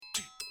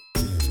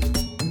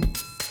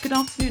Good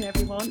afternoon,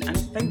 everyone, and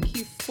thank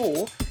you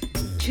for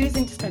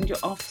choosing to spend your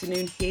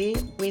afternoon here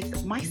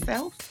with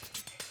myself,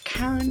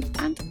 Karen,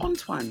 and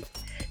Antoine.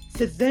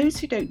 So, those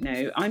who don't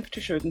know, I'm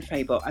Patricia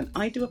Oden-Faber, and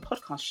I do a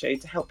podcast show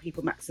to help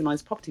people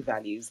maximise property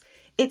values.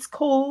 It's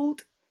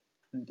called,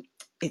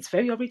 it's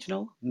very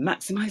original,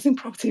 Maximising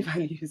Property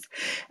Values.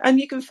 And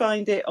you can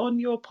find it on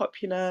your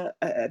popular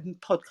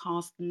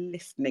podcast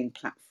listening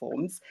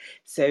platforms.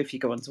 So if you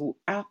go onto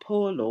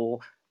Apple or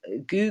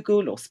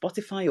Google or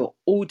Spotify or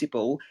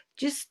Audible,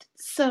 just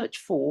search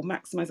for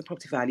Maximising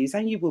Property Values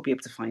and you will be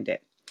able to find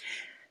it.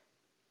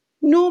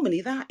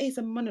 Normally that is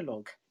a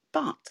monologue,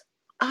 but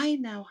I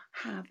now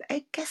have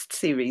a guest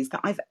series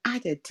that I've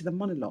added to the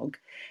monologue.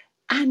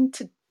 And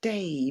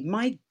today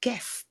my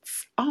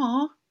guests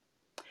are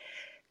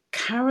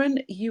Karen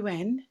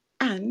Yuen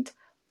and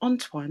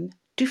Antoine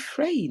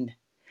Dufresne.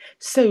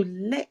 So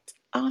let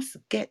us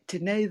get to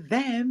know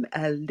them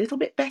a little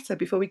bit better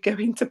before we go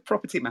into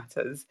property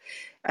matters.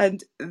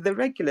 And the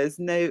regulars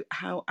know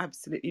how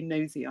absolutely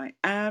nosy I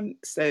am.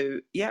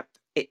 So, yep,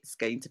 it's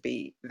going to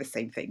be the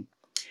same thing.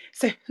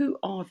 So, who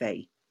are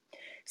they?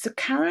 So,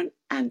 Karen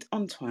and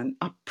Antoine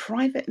are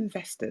private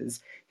investors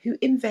who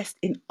invest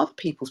in other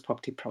people's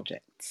property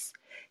projects.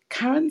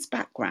 Karen's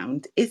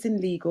background is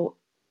in legal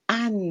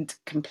and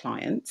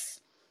compliance,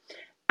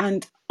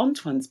 and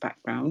Antoine's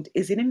background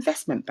is in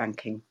investment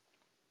banking.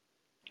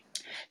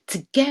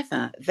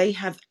 Together, they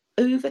have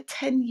over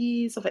 10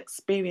 years of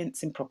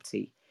experience in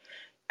property.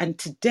 And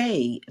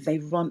today, they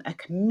run a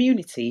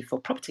community for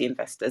property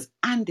investors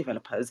and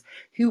developers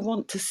who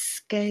want to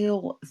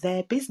scale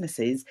their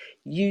businesses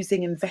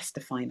using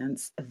investor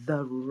finance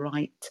the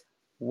right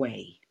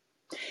way.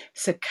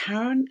 So,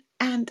 Karen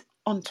and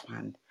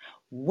Antoine,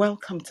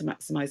 welcome to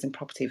Maximising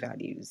Property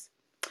Values.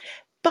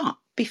 But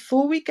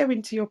before we go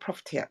into your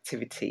property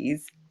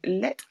activities,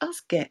 let us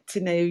get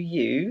to know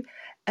you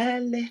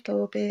a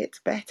little bit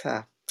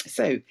better.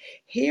 So,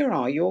 here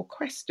are your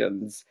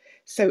questions.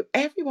 So,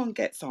 everyone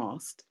gets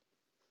asked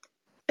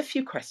a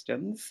few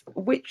questions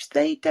which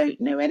they don't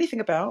know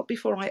anything about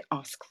before I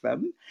ask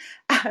them.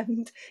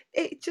 And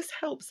it just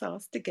helps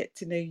us to get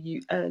to know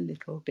you a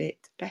little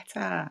bit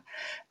better.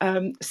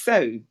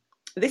 So,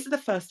 this is the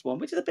first one,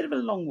 which is a bit of a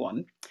long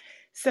one.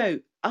 So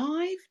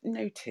I've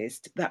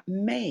noticed that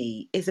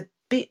May is a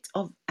bit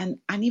of an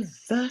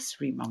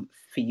anniversary month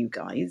for you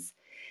guys.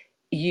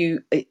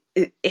 You,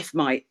 if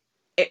my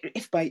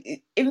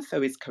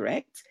info is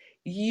correct,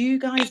 you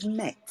guys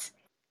met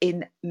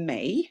in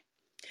May,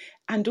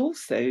 and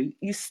also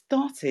you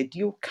started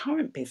your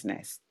current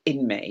business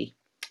in May.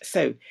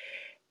 So,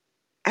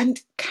 and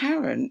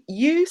Karen,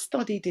 you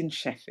studied in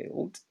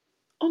Sheffield.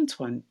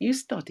 Antoine, you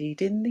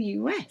studied in the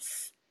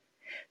US.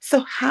 So,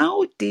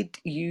 how did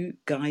you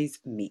guys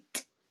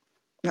meet?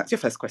 That's your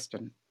first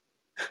question.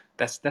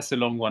 That's a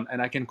long one,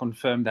 and I can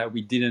confirm that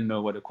we didn't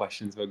know what the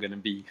questions were going to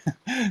be.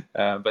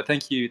 But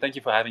thank you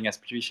for having us,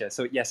 Patricia.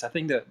 So yes, I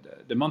think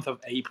that the month of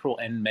April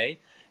and May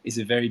is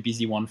a very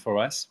busy one for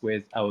us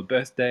with our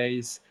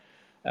birthdays,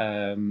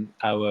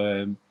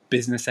 our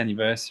business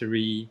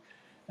anniversary,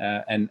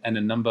 and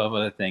a number of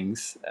other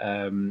things.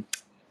 So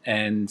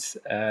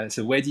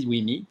where did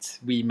we meet?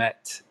 We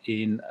met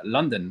in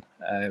London,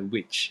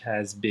 which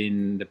has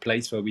been the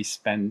place where we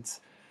spent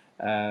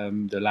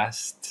the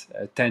last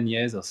 10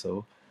 years or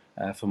so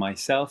for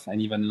myself,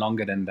 and even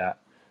longer than that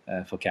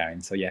for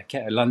Karen. So yeah,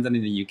 London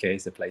in the UK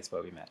is the place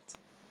where we met.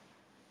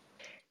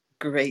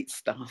 Great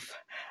stuff.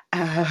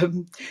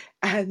 Um,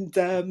 and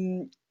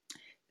then,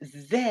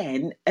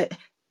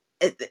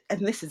 and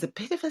this is a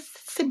bit of a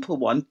simple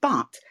one,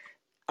 but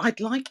I'd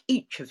like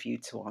each of you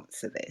to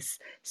answer this.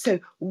 So,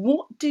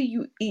 what do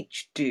you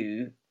each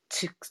do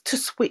to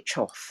switch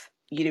off?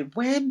 You know,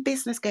 when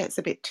business gets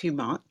a bit too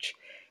much,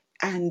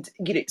 and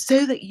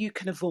so that you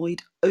can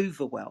avoid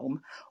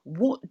overwhelm,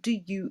 what do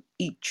you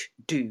each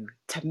do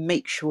to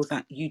make sure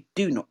that you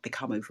do not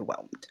become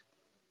overwhelmed?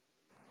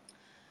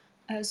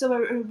 So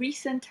a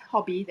recent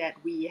hobby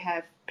that we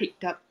have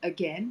picked up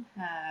again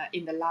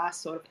in the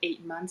last sort of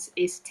 8 months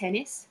is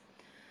tennis.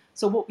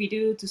 So what we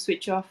do to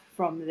switch off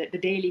from the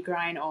daily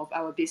grind of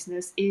our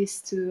business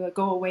is to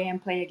go away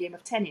and play a game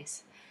of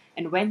tennis.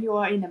 And when you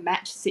are in a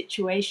match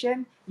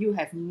situation, you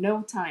have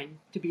no time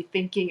to be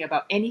thinking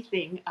about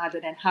anything other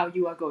than how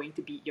you are going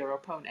to beat your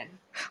opponent.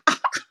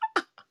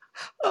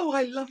 Oh,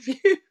 I love you.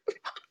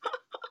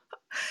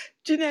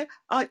 Do you know,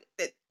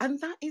 and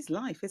that is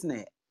life, isn't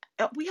it?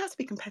 We have to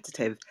be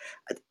competitive.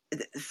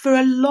 For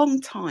a long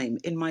time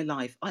in my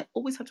life, I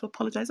always had to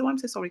apologise. Oh, I'm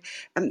so sorry.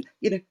 And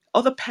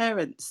other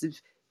parents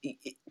of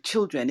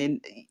children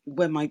in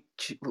where my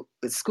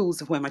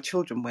schools of where my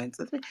children went.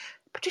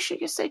 Patricia,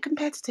 you're so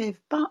competitive,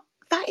 but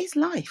that is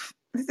life,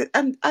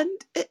 and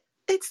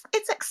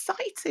it's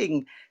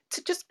exciting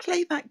to just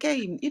play that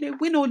game.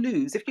 Win or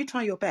lose, if you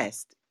try your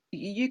best,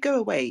 you go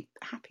away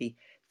happy.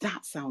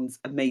 That sounds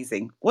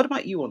amazing. What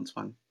about you,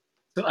 Antoine?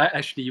 So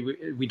actually,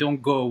 we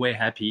don't go away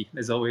happy.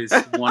 There's always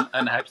one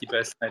unhappy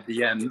person at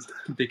the end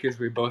because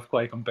we're both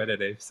quite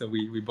competitive. So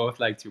we both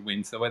like to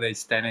win. So whether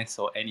it's tennis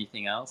or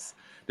anything else,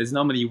 there's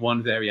normally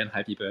one very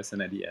unhappy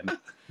person at the end.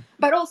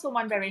 But also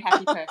one very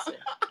happy person.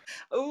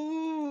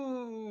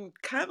 Ooh,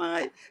 can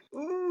I?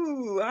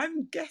 Ooh,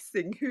 I'm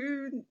guessing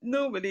who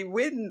normally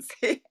wins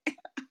here.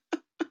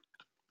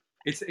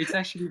 It's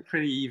actually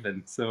pretty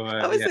even. So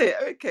Oh, is yeah. it?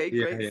 Okay,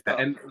 Yeah, great yeah. stuff.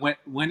 And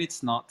when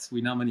it's not, we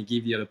normally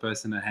give the other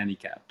person a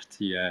handicap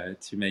to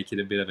make it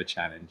a bit of a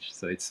challenge.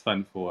 So it's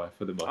fun for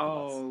the both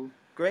of us. Oh,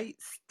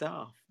 great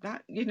stuff.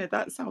 That,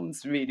 that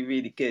sounds really,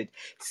 really good.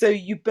 So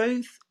you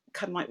both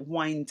kind of like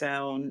wind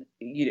down,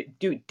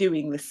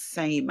 doing the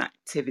same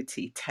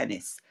activity,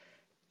 tennis.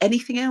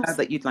 Anything else Uh,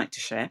 that you'd like to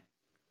share?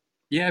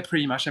 yeah,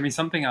 pretty much. I mean,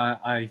 something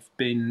I've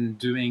been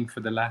doing for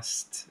the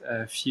last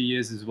few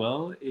years as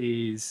well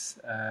is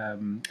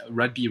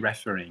rugby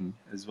refereeing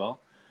as well.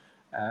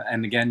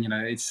 And again,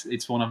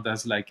 it's one of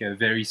those like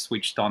very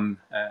switched on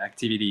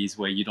activities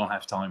where you don't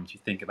have time to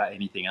think about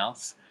anything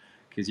else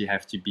because you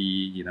have to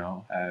be,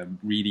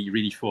 really,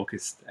 really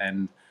focused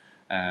and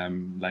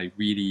like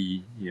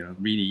really,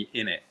 really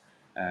in it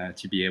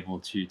to be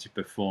able to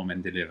perform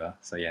and deliver.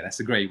 So yeah,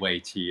 that's a great way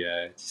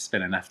to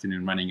spend an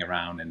afternoon running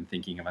around and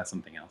thinking about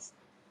something else.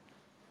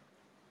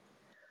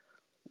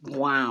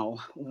 Wow,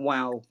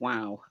 wow,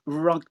 wow.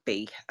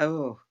 Rugby.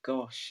 Oh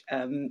gosh.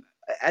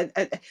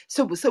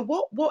 So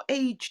what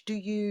age do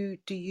you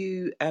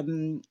deal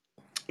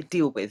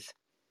with?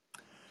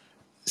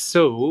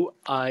 So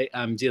I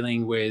am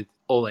dealing with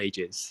all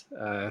ages,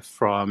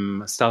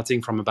 from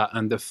starting from about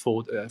from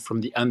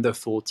the under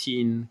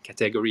 14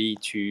 category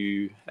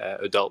to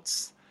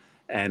adults,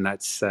 and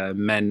that's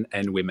men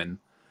and women.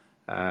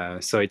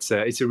 So it's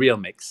a real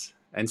mix,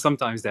 and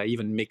sometimes there are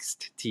even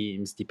mixed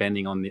teams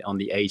depending on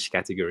the age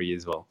category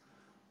as well.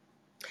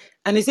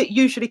 And is it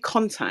usually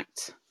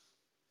contact?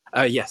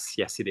 Yes,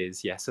 yes, it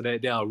is. Yeah, so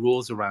there are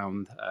rules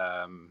around,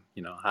 how.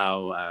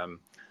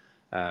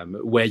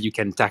 Where you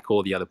can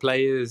tackle the other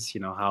players,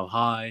 how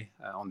high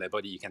on their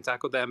body you can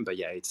tackle them. But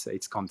yeah,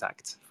 it's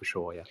contact for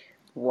sure. Yeah.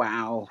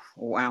 Wow,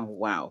 wow,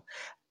 wow.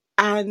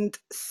 And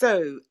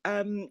so,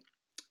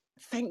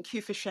 thank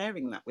you for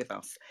sharing that with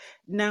us.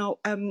 Now,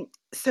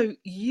 so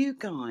you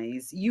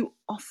guys, you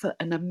offer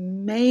an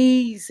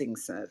amazing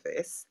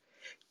service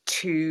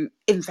to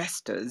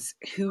investors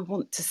who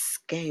want to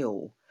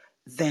scale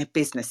their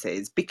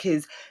businesses,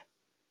 because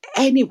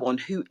anyone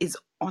who is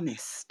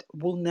honest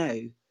will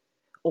know,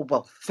 or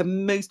well, for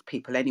most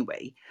people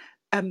anyway,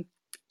 um,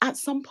 at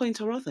some point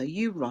or other,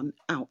 you run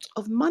out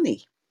of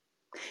money.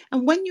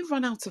 And when you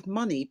run out of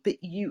money, but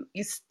you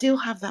still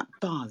have that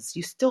buzz,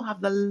 you still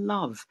have the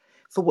love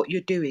for what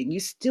you're doing, you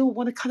still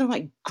want to kind of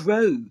like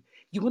grow,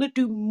 you want to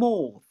do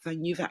more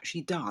than you've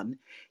actually done,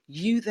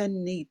 you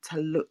then need to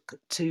look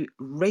to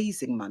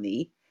raising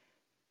money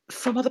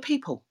from other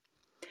people.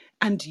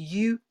 And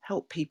you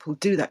help people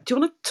do that. Do you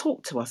want to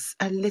talk to us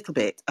a little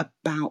bit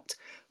about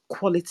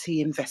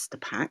quality investor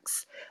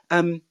packs?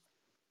 So,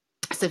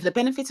 for the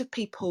benefit of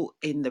people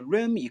in the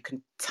room, you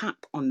can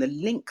tap on the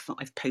link that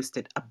I've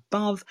posted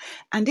above.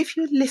 And if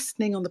you're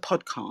listening on the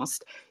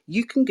podcast,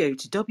 you can go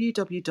to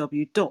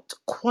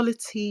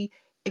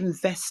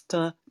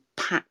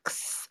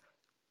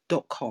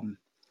www.qualityinvestorpacks.com.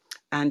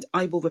 And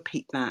I will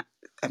repeat that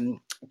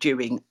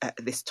during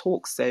this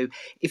talk. So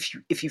if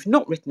you've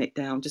not written it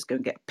down, just go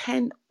and get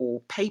pen or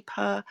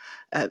paper,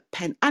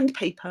 pen and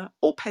paper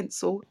or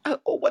pencil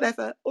or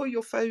whatever, or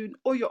your phone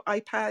or your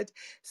iPad,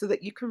 so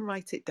that you can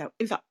write it down.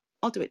 In fact,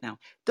 I'll do it now.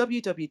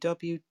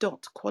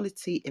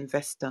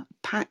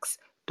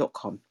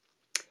 www.qualityinvestorpacks.com.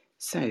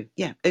 So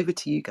yeah, over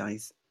to you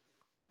guys.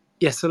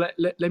 Yeah, so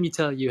let me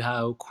tell you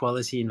how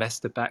quality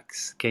investor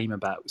packs came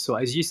about. So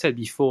as you said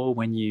before,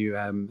 when you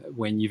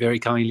very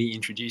kindly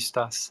introduced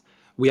us,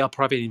 we are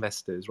private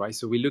investors, right?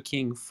 So we're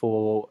looking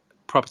for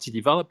property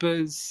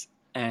developers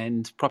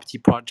and property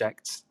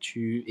projects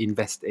to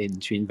invest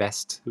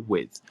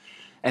with.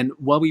 And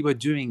while we were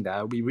doing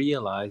that, we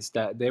realized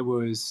that there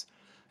was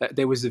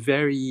a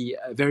very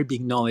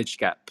big knowledge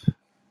gap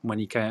when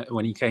it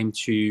came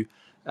to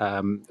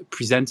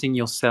presenting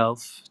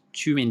yourself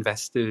to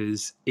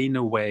investors in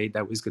a way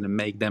that was going to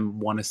make them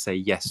want to say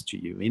yes to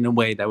you, in a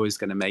way that was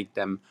going to make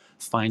them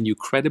find you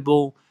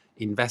credible,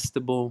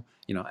 investable,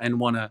 and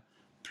want to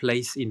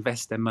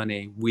invest their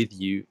money with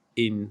you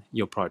in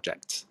your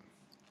project.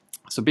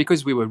 So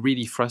because we were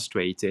really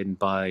frustrated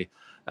by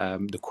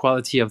the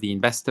quality of the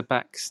investor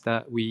packs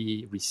that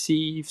we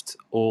received,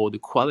 or the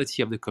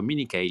quality of the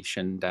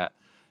communication that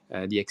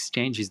the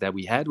exchanges that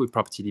we had with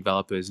property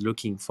developers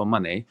looking for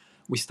money,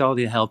 we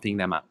started helping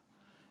them out.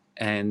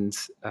 And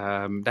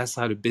that's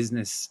how the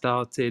business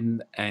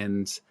started,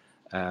 and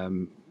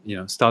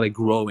started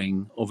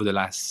growing over the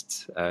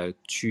last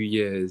 2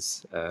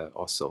 years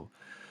or so.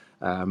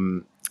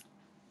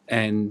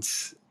 And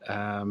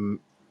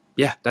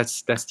yeah,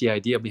 that's the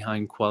idea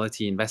behind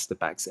quality investor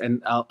packs.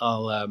 And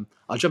I'll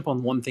jump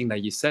on one thing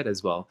that you said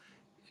as well,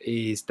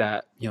 is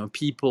that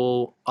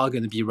people are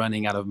going to be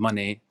running out of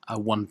money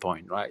at one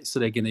point, right? So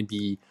they're going to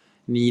be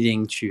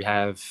needing to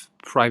have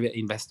private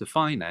investor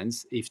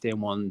finance if they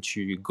want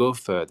to go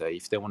further,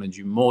 if they want to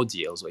do more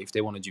deals, or if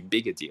they want to do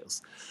bigger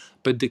deals.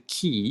 But the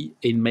key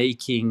in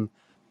making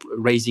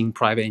raising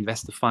private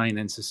investor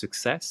finance a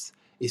success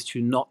is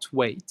to not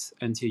wait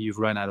until you've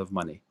run out of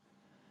money.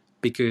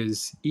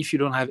 Because if you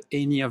don't have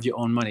any of your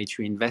own money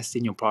to invest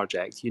in your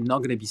project, you're not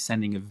going to be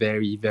sending a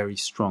very, very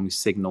strong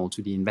signal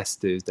to the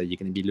investors that you're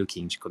going to be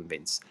looking to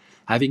convince.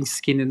 Having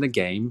skin in the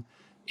game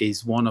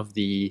is one of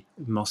the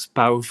most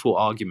powerful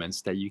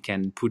arguments that you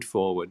can put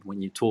forward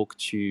when you talk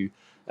to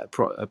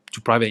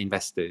private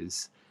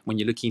investors, when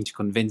you're looking to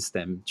convince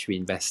them to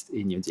invest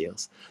in your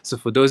deals. So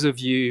for those of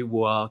you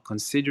who are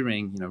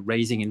considering,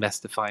 raising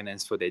investor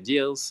finance for their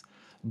deals,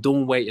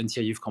 don't wait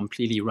until you've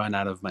completely run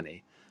out of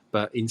money,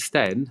 but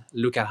instead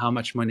look at how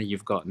much money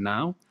you've got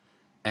now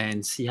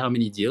and see how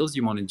many deals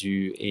you want to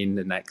do in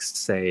the next,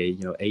 say,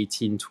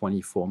 18,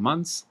 24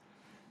 months,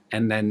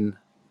 and then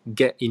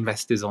get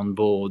investors on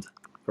board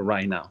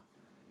right now.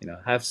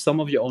 Have some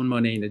of your own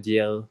money in the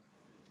deal,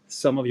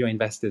 some of your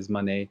investors'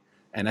 money,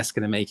 and that's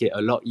going to make it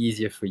a lot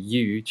easier for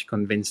you to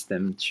convince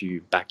them to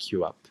back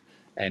you up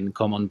and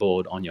come on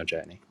board on your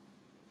journey.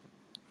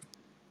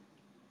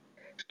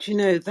 Do you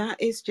know,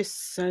 that is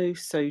just so,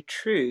 so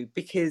true,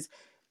 because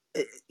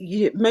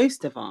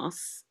most of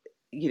us,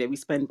 we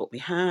spend what we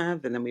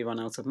have and then we run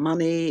out of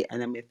money,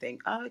 and then we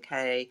think, oh,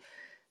 okay,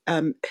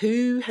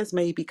 who has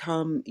maybe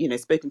come,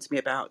 spoken to me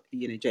about,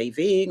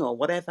 JVing or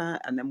whatever,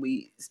 and then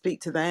we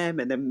speak to them,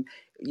 and then,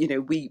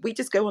 we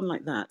just go on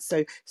like that.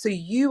 So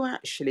you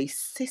actually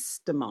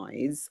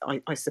systemize,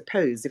 I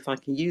suppose, if I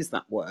can use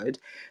that word,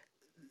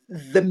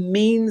 the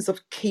means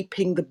of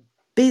keeping the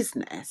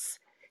business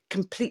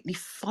completely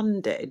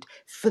funded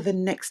for the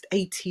next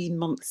 18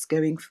 months,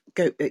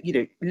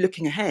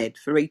 looking ahead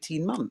for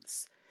 18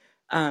 months.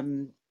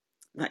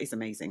 That is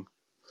amazing.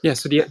 Yeah,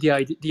 so the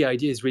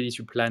idea is really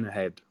to plan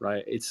ahead,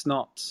 right? It's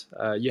not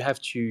you have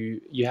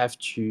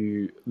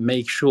to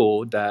make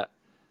sure that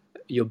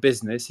your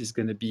business is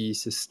going to be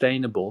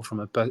sustainable from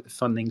a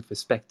funding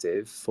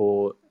perspective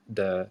for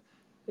the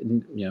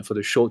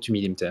short to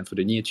medium term, for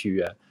the near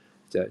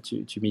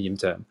to medium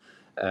term,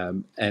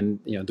 and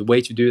the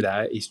way to do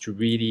that is to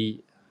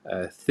really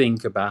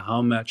think about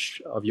how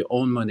much of your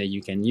own money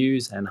you can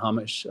use and how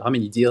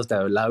many deals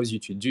that allows you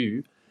to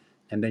do,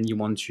 and then you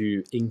want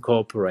to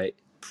incorporate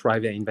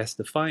private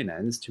investor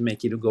finance to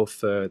make it go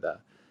further.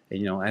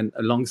 And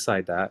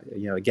alongside that,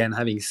 again,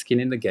 having skin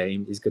in the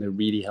game is going to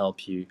really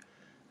help you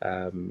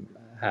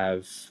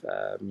have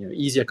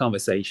easier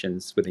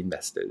conversations with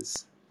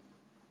investors.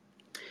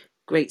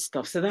 Great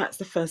stuff. So that's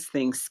the first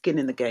thing, skin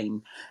in the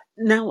game.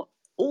 Now,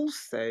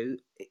 also,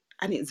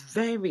 and it's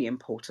very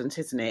important,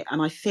 isn't it?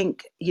 And I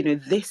think,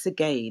 this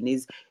again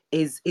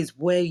is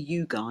where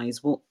you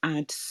guys will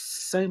add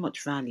so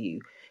much value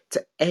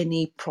to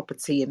any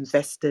property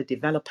investor,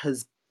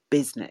 developer's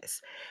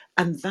business.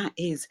 And that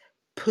is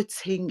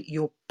putting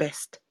your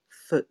best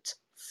foot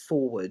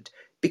forward.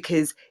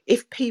 Because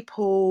if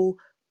people,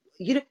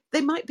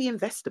 they might be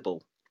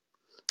investable,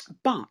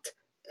 but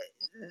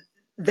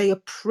they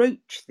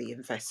approach the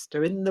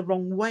investor in the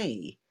wrong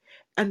way.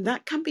 And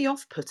that can be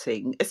off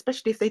putting,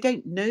 especially if they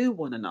don't know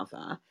one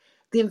another.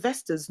 The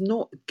investor's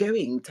not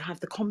going to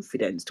have the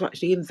confidence to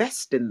actually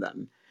invest in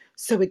them.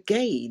 So,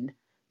 again,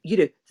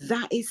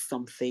 that is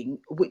something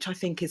which I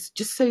think is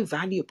just so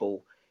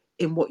valuable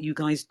in what you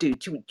guys do.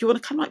 Do you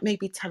want to kind of like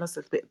maybe tell us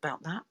a bit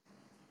about that?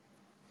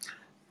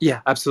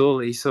 Yeah,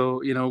 absolutely.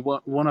 So,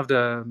 one of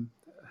the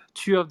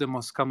two of the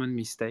most common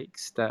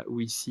mistakes that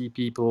we see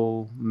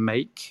people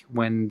make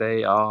when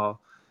they go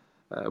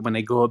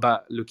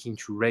about looking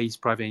to raise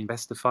private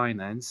investor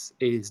finance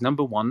is,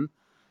 number one,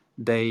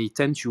 they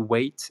tend to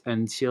wait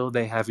until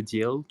they have a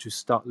deal to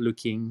start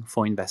looking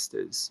for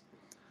investors.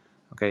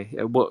 Okay,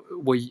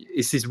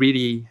 this is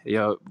really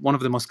one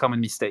of the most common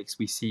mistakes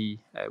we see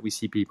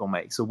people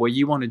make. So what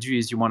you want to do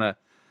is you want to,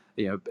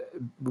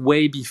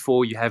 way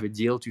before you have a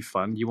deal to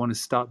fund, you want to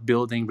start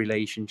building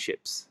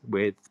relationships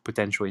with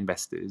potential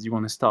investors. You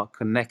want to start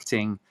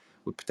connecting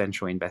with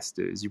potential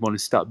investors. You want to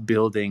start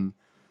building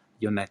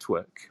your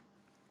network.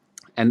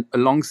 And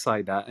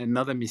alongside that,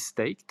 another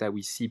mistake that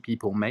we see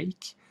people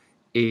make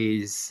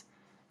is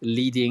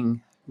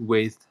leading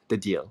with the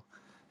deal.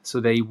 So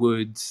they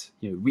would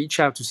reach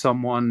out to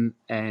someone,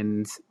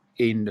 and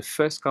in the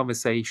first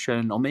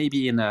conversation, or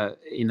maybe in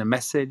a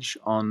message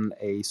on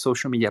a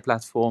social media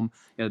platform,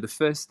 the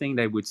first thing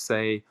they would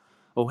say,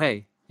 "Oh,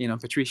 hey,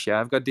 Patricia,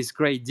 I've got this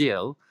great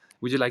deal.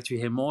 Would you like to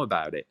hear more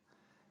about it?"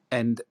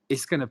 And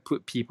it's going to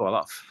put people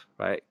off,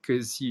 right?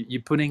 Because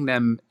you're putting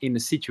them in a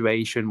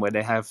situation where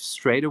they have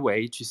straight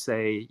away to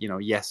say,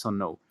 yes or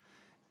no.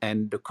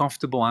 And the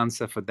comfortable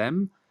answer for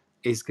them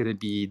is going to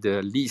be,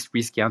 the least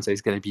risky answer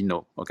is going to be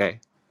no. Okay,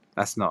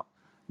 that's not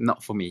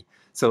for me.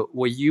 So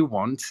what you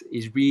want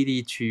is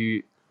really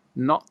to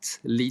not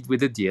lead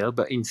with a deal,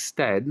 but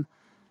instead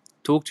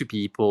talk to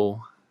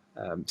people,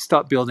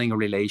 start building a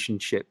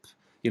relationship,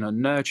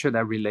 nurture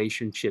that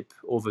relationship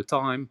over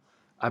time,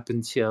 up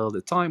until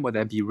the time where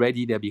they'll be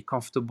ready, they'll be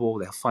comfortable,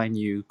 they'll find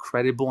you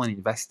credible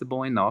and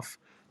investable enough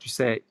to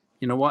say,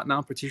 you know what,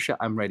 now, Patricia,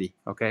 I'm ready.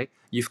 Okay,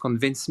 you've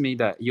convinced me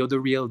that you're the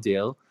real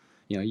deal.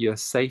 You're a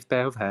safe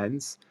pair of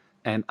hands,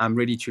 and I'm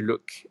ready to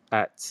look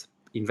at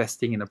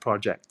investing in a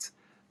project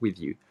with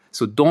you.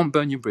 So don't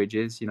burn your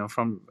bridges,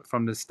 from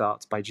the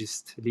start by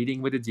just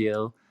leading with a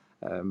deal,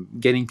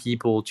 getting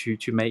people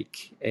to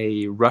make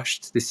a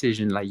rushed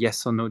decision, like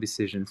yes or no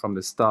decision from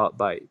the start,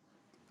 by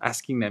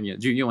asking them,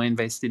 do you want to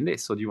invest in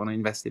this or do you want to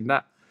invest in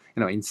that?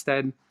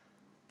 Instead,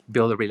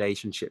 build a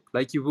relationship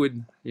like you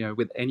would,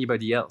 with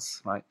anybody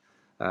else, right?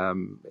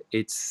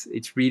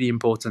 It's really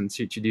important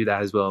to do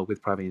that as well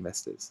with private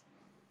investors.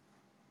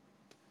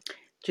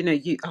 Do you know,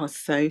 you are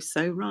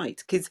so right,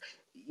 because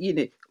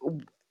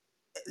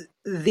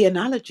the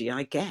analogy,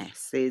 I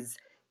guess, is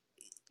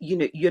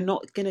you're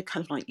not going to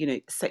kind of like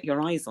set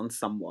your eyes on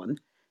someone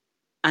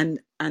and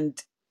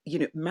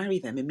marry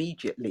them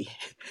immediately.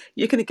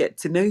 You're going to get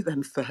to know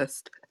them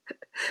first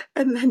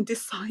and then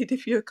decide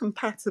if you're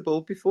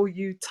compatible before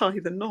you tie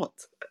the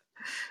knot.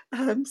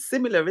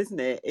 Similar,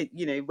 isn't it?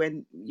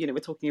 When we're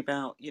talking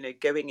about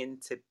going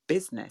into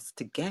business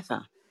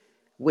together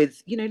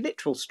with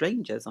literal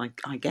strangers,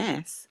 I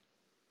guess.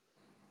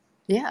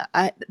 Yeah,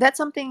 that's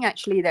something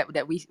actually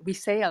that we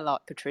say a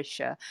lot,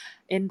 Patricia,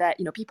 in that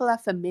people are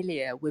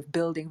familiar with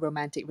building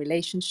romantic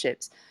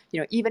relationships.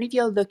 Even if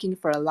you're looking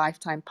for a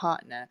lifetime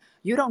partner,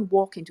 you don't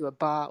walk into a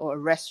bar or a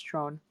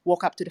restaurant,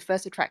 walk up to the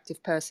first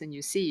attractive person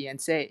you see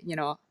and say,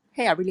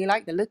 hey, I really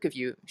like the look of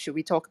you. Should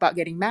we talk about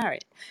getting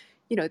married?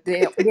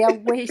 There are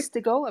ways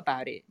to go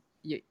about it.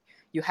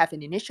 You have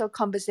an initial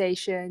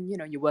conversation,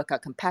 you work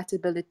out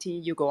compatibility,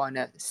 you go on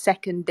a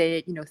second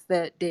date,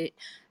 third date.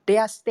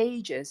 There are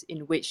stages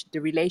in which the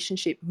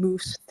relationship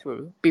moves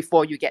through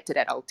before you get to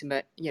that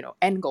ultimate,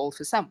 end goal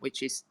for some,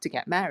 which is to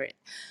get married.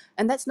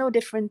 And that's no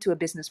different to a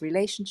business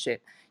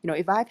relationship.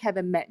 If I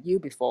haven't met you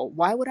before,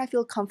 why would I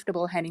feel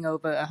comfortable handing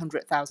over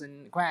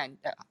 100,000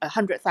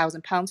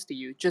 pounds to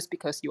you just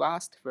because you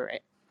asked for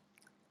it?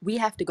 We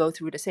have to go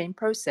through the same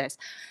process.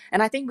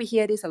 And I think we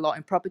hear this a lot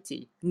in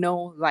property: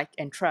 know, like,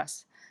 and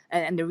trust.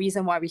 And the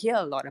reason why we hear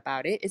a lot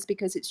about it is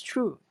because it's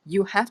true.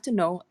 You have to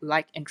know,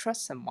 like, and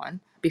trust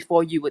someone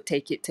before you would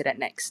take it to that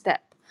next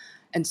step.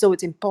 And so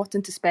it's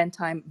important to spend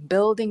time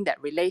building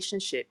that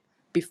relationship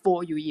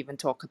before you even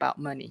talk about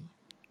money.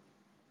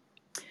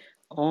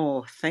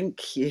 Oh,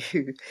 thank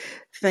you.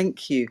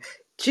 Thank you.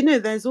 Do you know,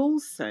 there's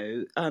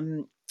also,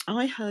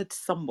 I heard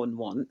someone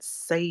once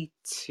say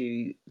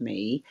to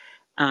me,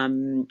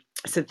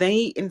 so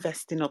they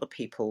invest in other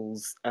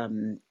people's,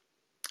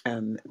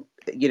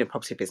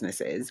 property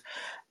businesses,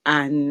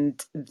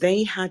 and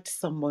they had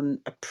someone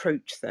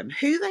approach them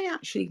who they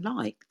actually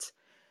liked,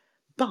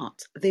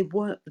 but they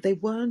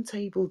weren't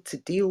able to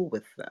deal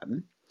with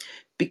them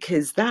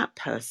because that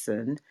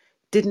person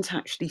didn't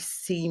actually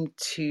seem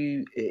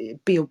to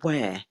be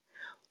aware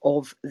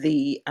of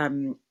the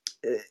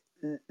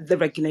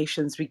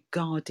regulations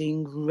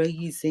regarding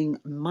raising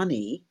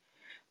money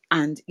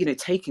and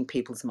taking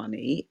people's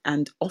money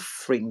and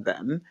offering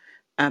them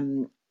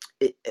um,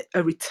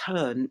 a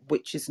return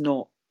which is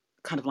not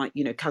kind of like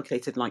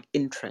calculated like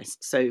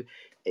interest. So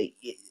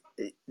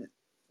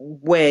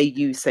where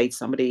you say to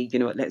somebody,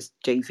 let's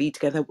JV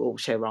together, we'll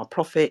share our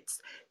profits.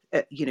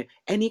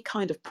 Any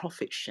kind of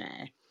profit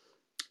share,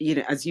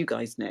 as you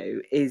guys know,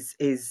 is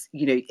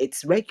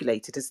it's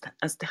regulated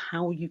as to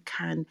how you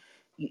can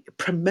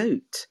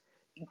promote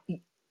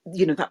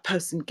that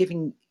person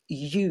giving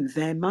you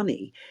their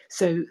money.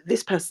 So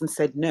this person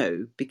said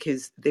no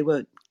because they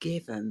weren't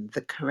given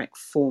the correct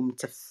form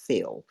to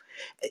fill.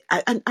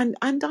 And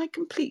I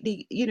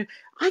completely,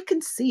 I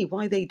can see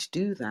why they'd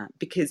do that,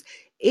 because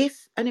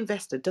if an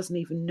investor doesn't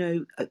even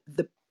know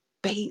the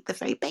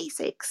very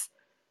basics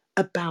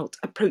about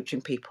approaching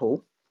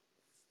people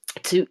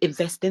to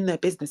invest in their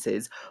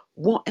businesses,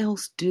 what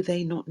else do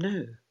they not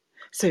know?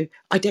 So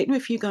I don't know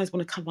if you guys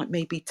want to come, like,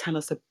 maybe tell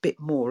us a bit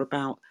more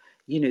about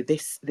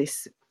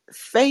this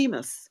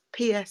famous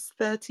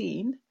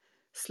PS13/3,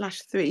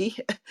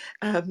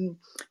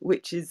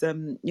 which is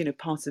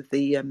part of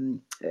the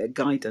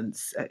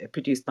guidance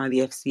produced by the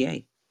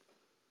FCA.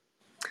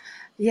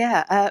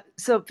 Yeah.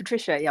 So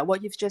Patricia, yeah,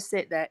 what you've just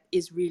said, that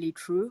is really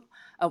true.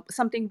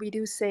 Something we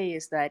do say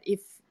is that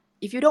if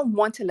you don't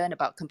want to learn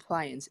about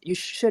compliance, you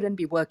shouldn't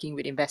be working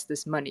with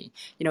investors' money.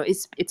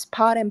 It's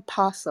part and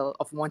parcel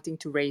of wanting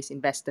to raise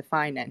investor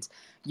finance.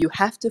 You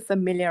have to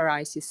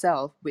familiarize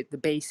yourself with the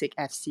basic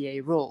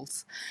FCA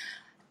rules.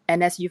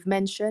 And as you've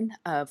mentioned,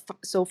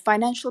 so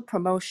financial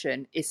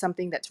promotion is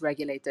something that's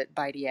regulated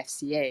by the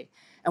FCA.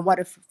 And what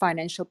a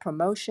financial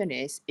promotion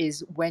is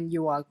when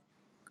you are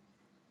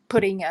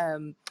putting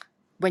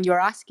when you're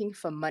asking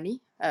for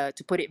money,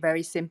 to put it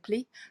very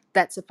simply,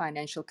 that's a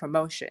financial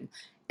promotion.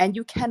 And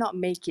you cannot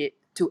make it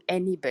to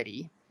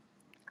anybody.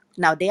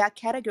 Now, there are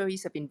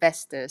categories of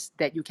investors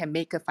that you can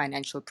make a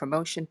financial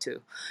promotion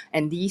to.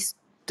 And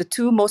the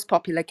two most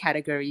popular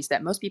categories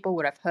that most people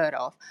would have heard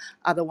of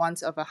are the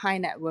ones of a high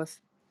net worth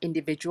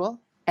individual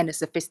and a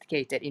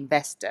sophisticated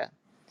investor.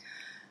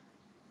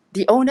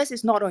 The onus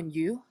is not on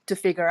you to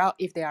figure out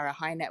if they are a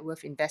high net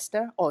worth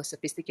investor or a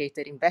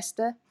sophisticated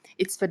investor.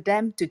 It's for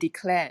them to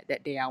declare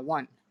that they are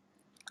one.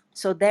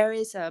 So there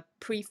is a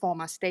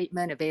pre-forma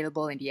statement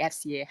available in the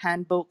FCA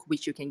handbook,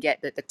 which you can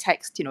get the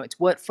text, it's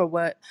word for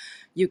word.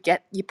 You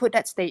put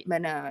that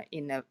statement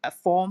in a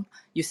form,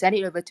 you send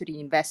it over to the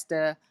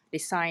investor, they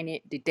sign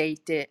it, they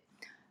date it,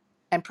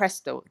 and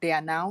presto, they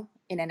are now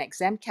in an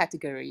exempt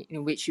category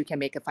in which you can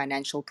make a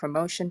financial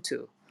promotion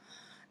to.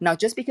 Now,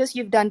 just because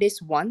you've done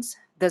this once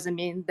doesn't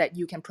mean that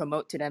you can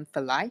promote to them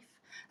for life.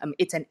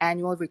 It's an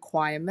annual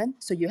requirement,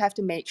 so you have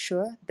to make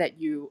sure that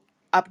you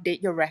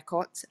update your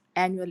records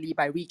annually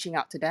by reaching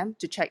out to them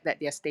to check that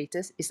their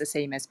status is the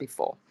same as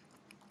before.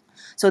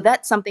 So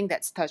that's something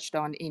that's touched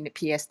on in the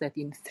PS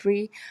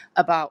 13.3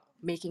 about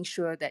making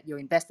sure that your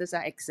investors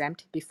are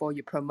exempt before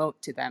you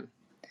promote to them.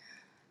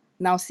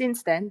 Now,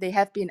 since then, there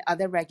have been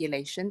other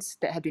regulations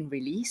that have been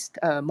released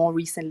more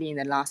recently in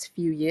the last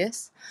few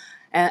years.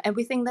 And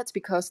we think that's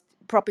because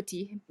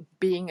property,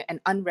 being an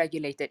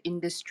unregulated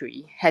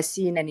industry, has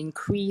seen an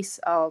increase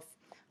of,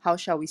 how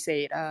shall we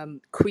say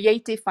it,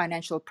 creative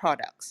financial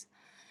products.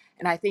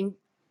 And I think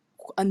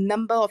a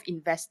number of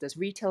investors,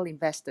 retail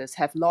investors,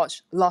 have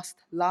lost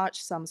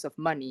large sums of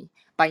money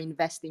by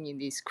investing in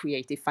these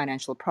creative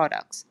financial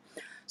products.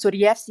 So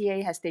the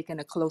FCA has taken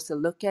a closer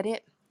look at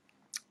it.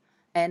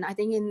 And I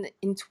think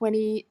in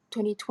 2020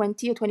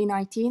 or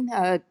 2019,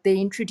 they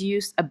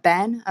introduced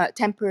a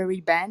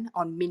temporary ban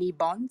on mini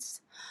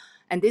bonds.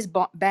 And this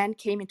ban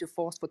came into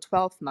force for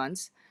 12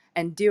 months,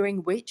 and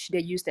during which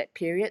they used that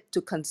period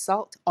to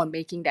consult on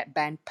making that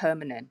ban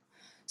permanent.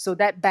 So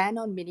that ban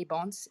on mini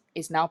bonds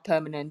is now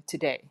permanent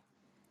today.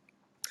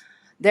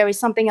 There is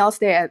something else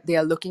they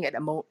are looking at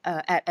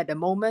the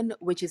moment,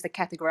 which is the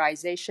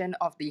categorization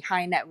of the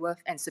high net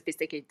worth and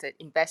sophisticated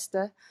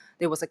investor.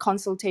 There was a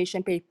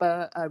consultation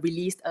paper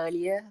released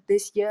earlier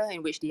this year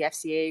in which the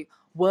FCA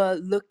were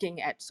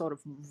looking at sort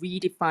of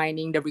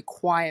redefining the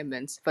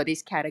requirements for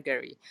this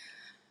category.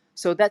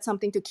 So that's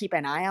something to keep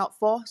an eye out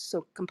for.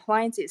 So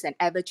compliance is an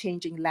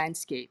ever-changing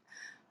landscape.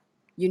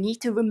 You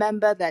need to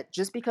remember that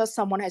just because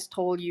someone has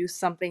told you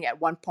something at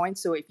one point,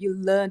 so if you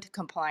learned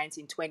compliance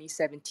in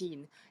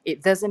 2017,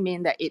 it doesn't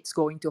mean that it's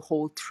going to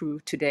hold true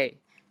today.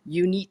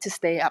 You need to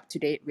stay up to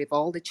date with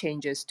all the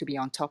changes to be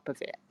on top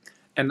of it.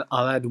 And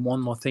I'll add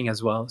one more thing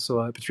as well.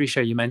 So,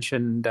 Patricia, you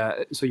mentioned,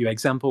 so your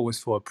example was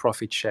for a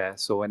profit share,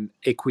 so an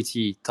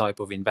equity type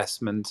of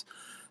investment.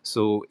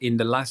 So in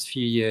the last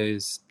few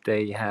years,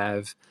 they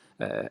have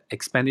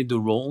expanded the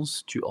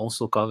rules to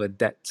also cover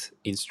debt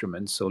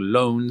instruments. So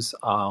loans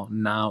are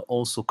now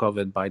also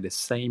covered by the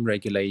same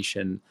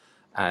regulation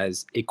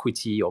as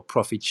equity or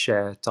profit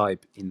share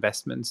type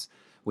investments,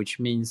 which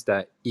means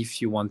that if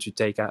you want to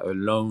take out a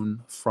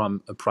loan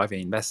from a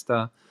private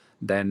investor,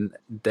 then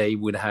they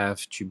would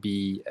have to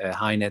be a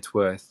high net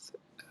worth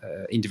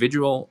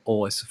individual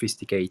or a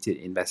sophisticated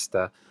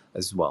investor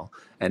as well.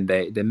 And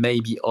there may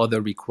be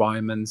other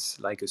requirements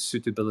like a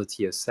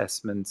suitability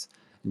assessment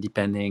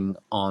depending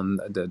on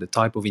the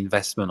type of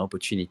investment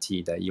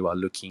opportunity that you are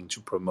looking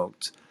to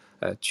promote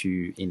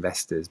to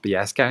investors. But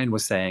yeah, as Karen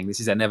was saying, this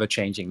is an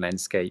ever-changing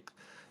landscape.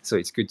 So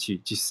it's good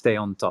to stay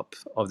on top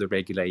of the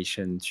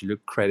regulation, to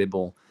look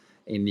credible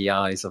in the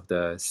eyes of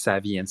the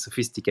savvy and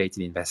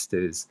sophisticated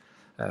investors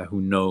who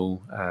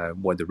know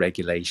what the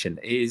regulation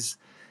is.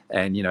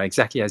 And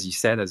exactly as you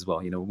said as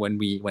well,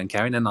 when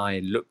Karen and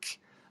I look,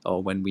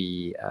 or when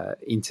we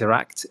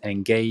interact,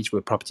 engage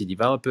with property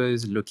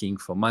developers looking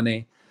for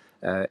money,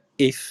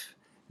 if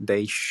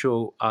they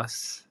show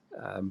us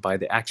by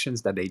the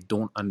actions that they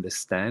don't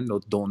understand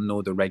or don't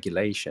know the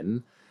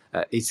regulation,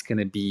 it's going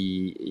to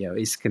be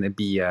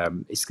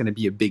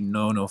a big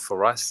no-no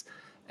for us.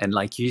 And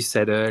like you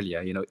said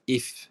earlier,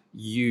 if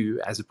you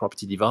as a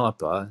property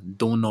developer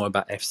don't know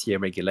about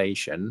FCA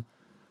regulation,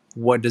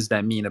 what does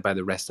that mean about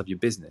the rest of your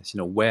business?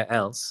 Where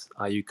else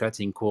are you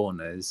cutting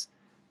corners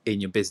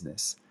in your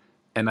business?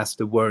 And that's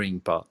the worrying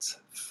part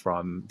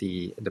from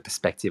the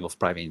perspective of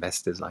private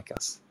investors like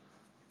us.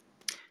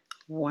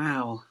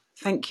 Wow,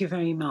 thank you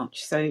very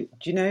much. So,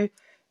 do you know,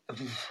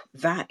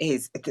 that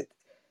is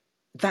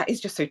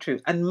just so true.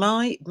 And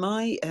my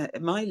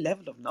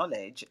level of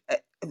knowledge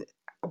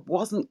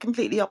wasn't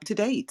completely up to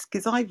date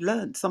because I've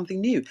learned something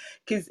new.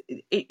 Because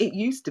it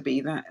used to be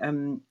that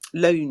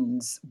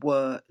loans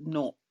were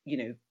not,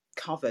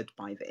 covered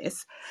by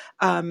this.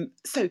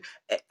 So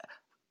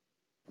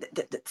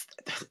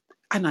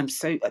and I'm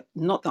so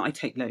not that I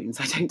take loans.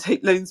 I don't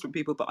take loans from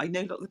people, but I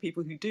know lots of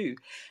people who do,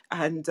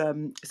 and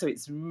so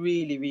it's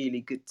really, really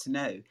good to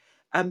know.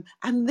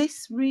 And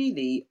this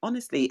really,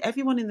 honestly,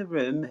 everyone in the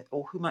room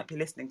or who might be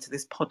listening to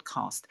this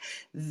podcast,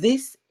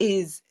 this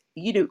is,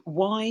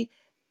 why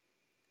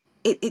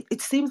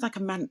it seems like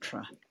a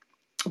mantra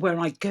where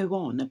I go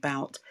on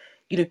about,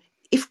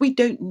 if we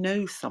don't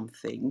know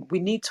something, we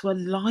need to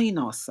align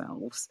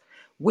ourselves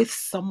with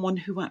someone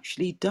who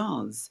actually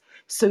does,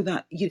 so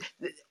that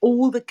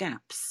all the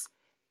gaps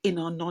in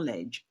our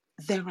knowledge,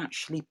 they're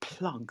actually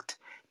plugged,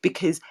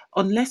 because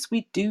unless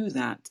we do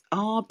that,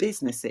 our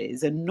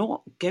businesses are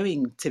not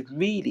going to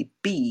really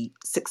be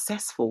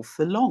successful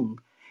for long.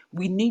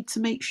 We need to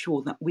make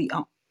sure that we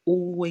are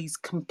always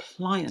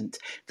compliant,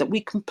 that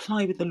we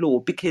comply with the law,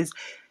 because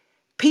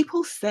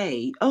people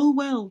say, oh,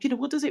 well,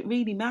 what does it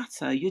really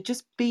matter? You're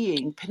just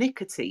being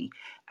pernickety.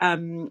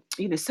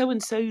 So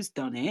and so's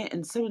done it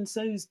and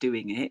so's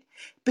doing it.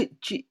 But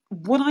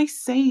what I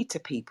say to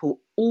people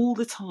all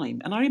the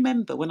time, and I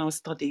remember when I was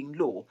studying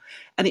law,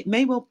 and it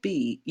may well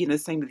be, the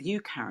same with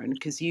you, Karen,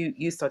 because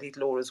you studied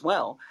law as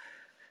well.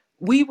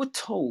 We were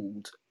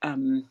told,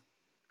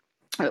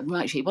 well,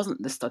 actually, it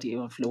wasn't the study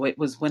of law. It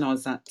was when I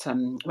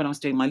was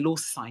doing my law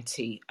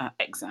society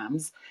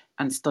exams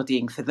and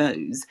studying for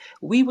those.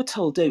 We were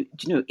told, oh,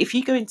 if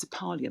you go into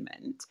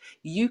Parliament,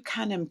 you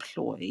can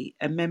employ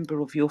a member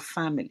of your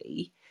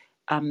family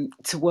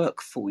to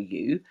work for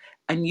you,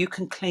 and you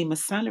can claim a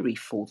salary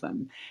for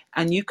them,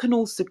 and you can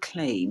also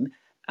claim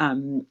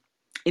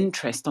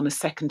interest on a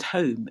second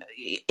home.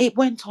 It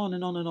went on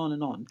and on and on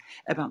and on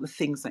about the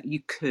things that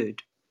you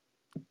could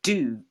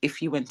do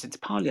if you went into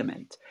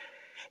Parliament.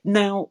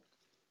 Now,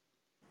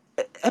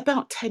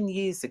 about 10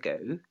 years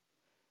ago,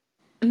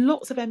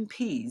 lots of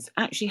MPs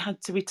actually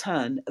had to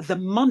return the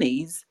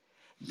monies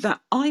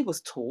that I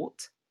was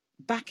taught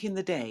back in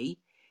the day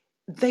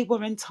they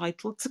were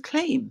entitled to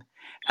claim.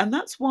 And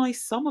that's why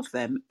some of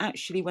them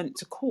actually went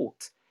to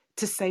court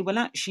to say, well,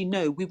 actually,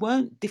 no, we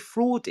weren't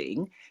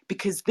defrauding,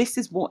 because this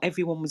is what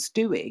everyone was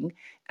doing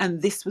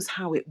and this was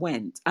how it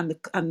went. And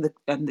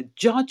the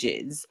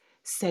judges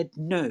said,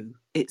 no,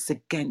 it's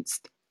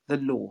against the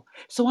law.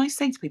 So I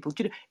say to people,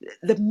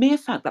 the mere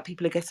fact that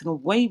people are getting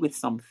away with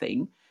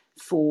something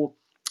for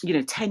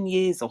 10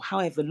 years or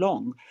however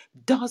long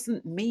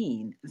doesn't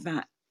mean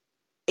that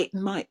it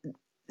might,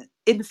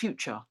 in the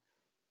future,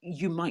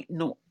 you might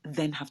not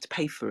then have to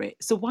pay for it.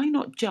 So why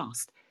not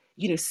just,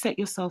 set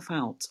yourself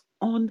out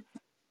on,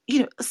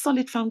 a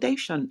solid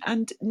foundation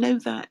and know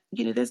that,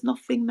 there's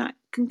nothing that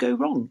can go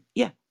wrong.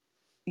 Yeah,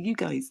 you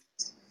guys.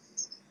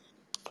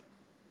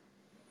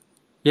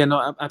 Yeah,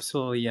 no,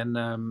 absolutely.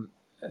 And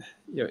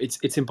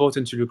it's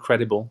important to look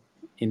credible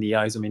in the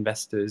eyes of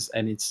investors,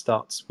 and it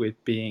starts with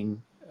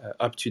being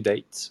up to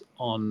date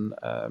on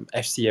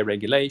FCA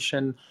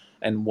regulation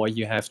and what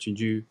you have to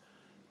do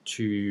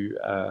to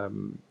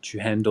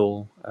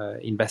handle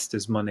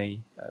investors'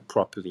 money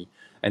properly.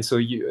 And so,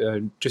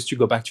 you just to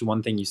go back to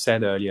one thing you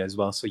said earlier as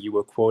well. So you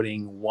were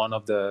quoting one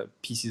of the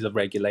pieces of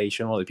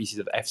regulation, or the pieces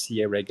of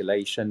FCA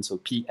regulation. So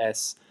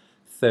PS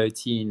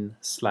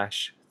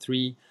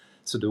 13/3.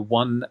 So the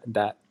one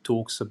that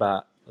talks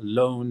about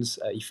loans.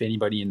 If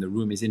anybody in the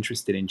room is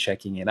interested in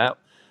checking it out,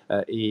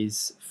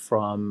 is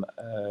from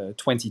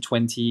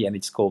 2020, and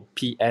it's called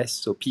PS.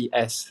 So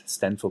PS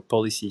stands for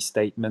Policy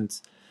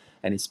Statement,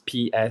 and it's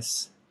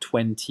PS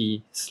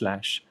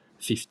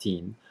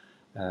 20/15.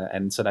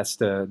 And so that's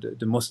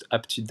the most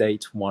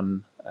up-to-date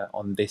one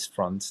on this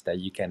front that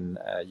you can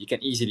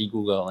easily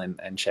Google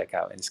and check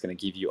out, and it's going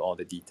to give you all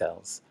the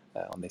details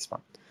on this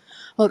front.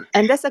 Well,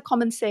 and that's a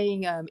common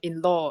saying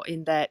in law,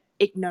 in that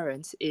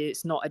ignorance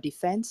is not a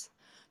defense.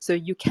 So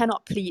you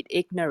cannot plead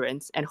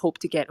ignorance and hope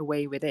to get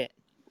away with it.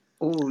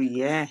 Oh,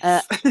 yes.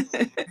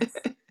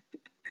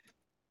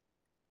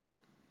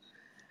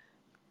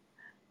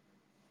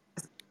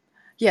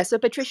 Yeah, so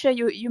Patricia,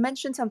 you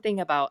mentioned something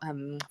about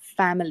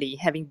family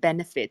having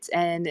benefits,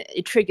 and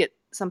it triggered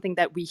something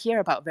that we hear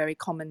about very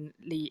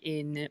commonly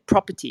in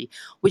property,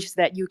 which is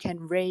that you can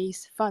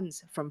raise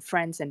funds from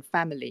friends and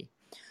family.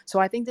 So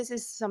I think this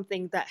is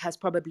something that has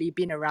probably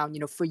been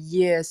around, for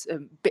years,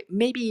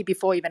 maybe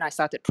before even I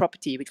started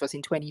property, which was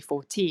in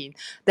 2014,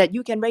 that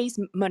you can raise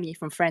money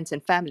from friends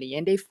and family,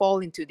 and they fall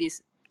into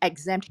this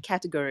exempt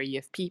category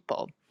of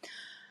people.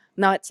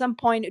 Now, at some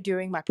point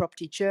during my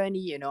property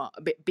journey,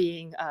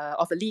 being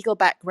of a legal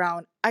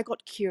background, I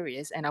got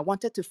curious and I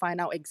wanted to find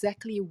out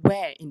exactly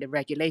where in the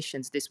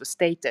regulations this was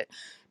stated.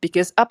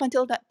 Because up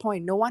until that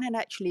point, no one had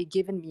actually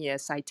given me a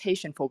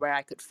citation for where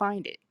I could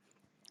find it.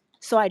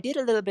 So I did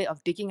a little bit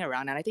of digging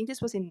around, and I think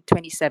this was in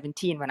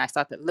 2017 when I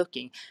started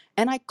looking,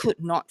 and I could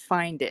not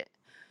find it.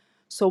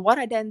 So what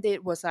I then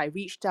did was I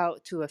reached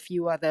out to a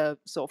few other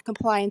sort of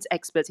compliance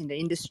experts in the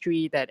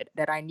industry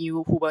that I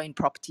knew who were in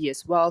property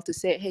as well, to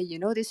say, hey,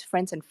 this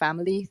friends and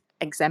family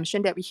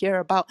exemption that we hear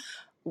about,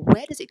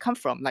 where does it come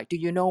from? Like, do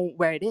you know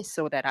where it is,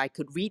 so that I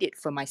could read it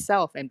for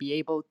myself and be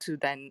able to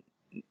then,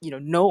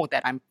 know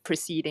that I'm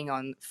proceeding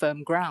on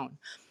firm ground?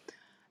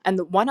 And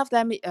one of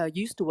them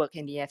used to work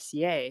in the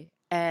FCA,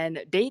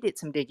 and they did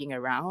some digging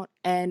around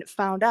and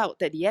found out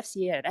that the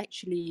FCA had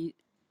actually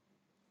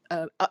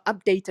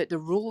updated the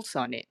rules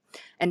on it,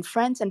 and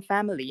friends and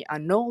family are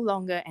no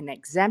longer an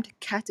exempt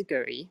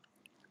category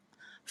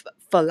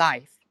for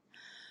life.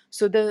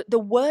 So the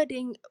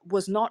wording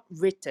was not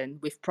written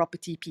with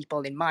property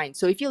people in mind.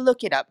 So if you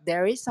look it up,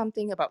 there is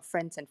something about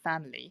friends and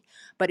family,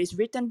 but it's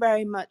written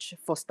very much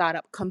for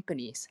startup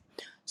companies.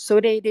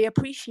 So they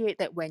appreciate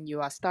that when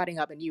you are starting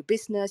up a new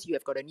business, you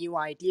have got a new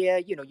idea,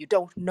 you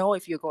don't know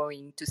if you're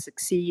going to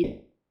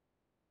succeed.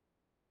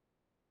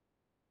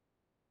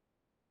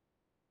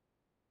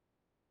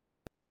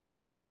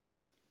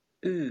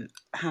 Ooh,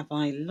 have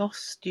I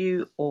lost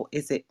you or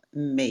is it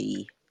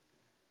me?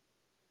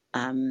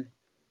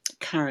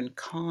 Karen,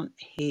 can't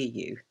hear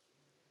you.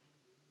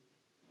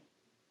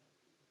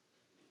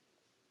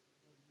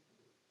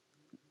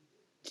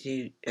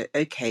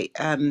 Okay.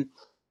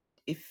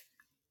 If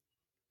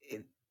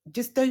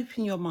just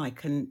open your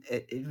mic and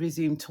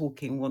resume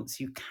talking once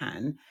you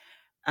can.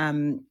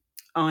 I'm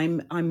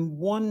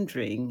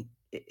wondering,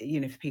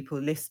 for people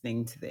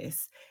listening to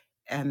this,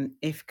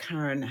 if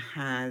Karen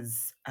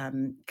has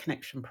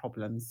connection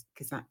problems,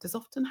 because that does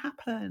often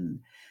happen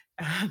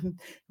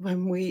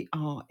when we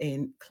are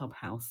in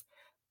Clubhouse.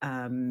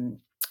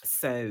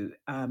 So,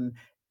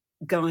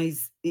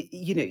 guys,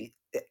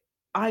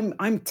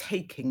 I'm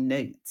taking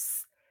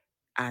notes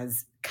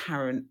as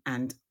Karen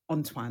and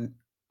Antoine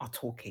are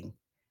talking.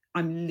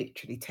 I'm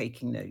literally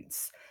taking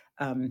notes.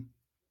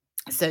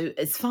 So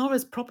as far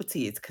as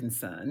property is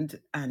concerned,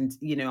 and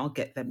I'll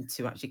get them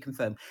to actually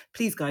confirm.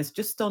 Please, guys,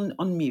 just on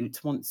mute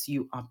once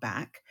you are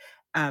back.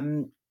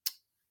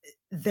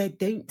 There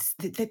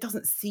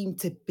doesn't seem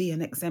to be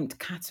an exempt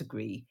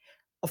category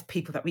of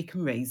people that we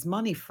can raise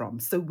money from.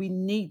 So we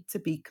need to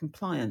be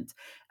compliant.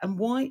 And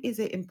why is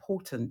it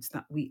important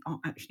that we are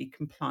actually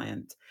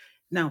compliant?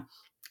 Now,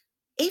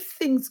 if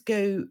things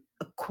go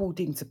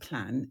according to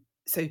plan,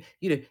 so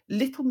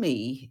little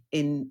me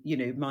in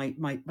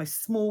my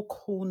small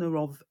corner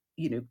of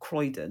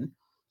Croydon,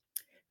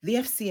 the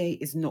FCA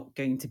is not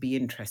going to be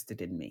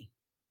interested in me.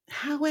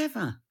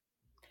 However,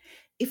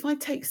 if I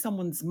take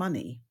someone's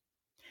money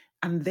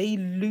and they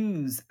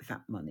lose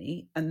that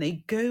money and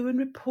they go and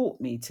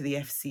report me to the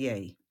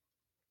FCA,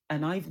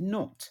 and I've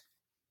not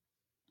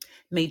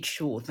made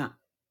sure that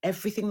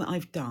everything that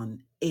I've done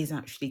is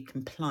actually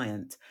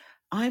compliant,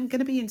 I'm going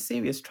to be in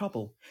serious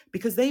trouble,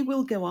 because they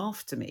will go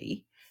after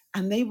me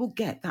and they will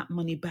get that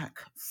money back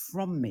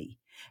from me.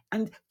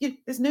 And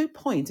there's no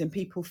point in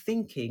people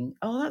thinking,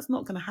 oh, that's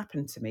not going to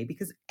happen to me,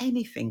 because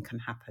anything can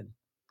happen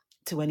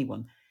to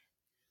anyone.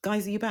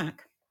 Guys, are you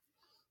back?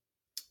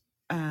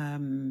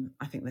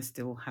 I think they're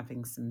still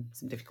having some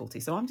difficulty.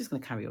 So I'm just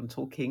going to carry on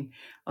talking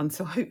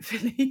until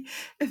hopefully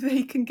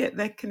they can get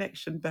their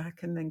connection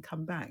back and then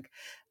come back.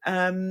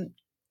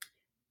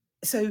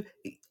 So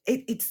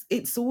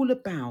it's all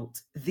about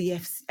the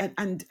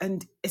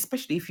and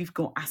especially if you've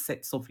got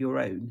assets of your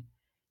own,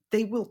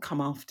 they will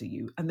come after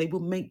you and they will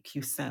make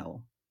you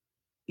sell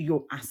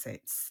your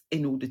assets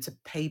in order to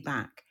pay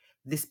back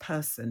this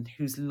person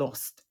who's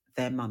lost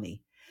their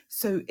money.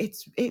 So it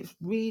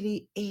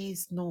really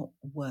is not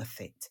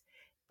worth it.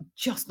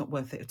 Just not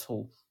worth it at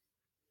all.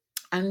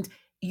 And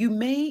you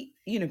may,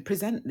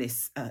 present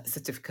this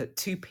certificate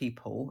to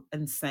people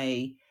and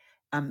say,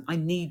 I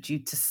need you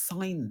to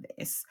sign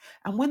this.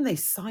 And when they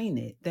sign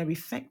it, they're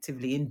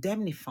effectively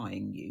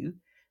indemnifying you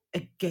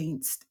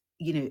against,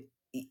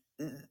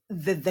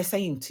 they're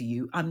saying to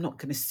you, I'm not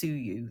going to sue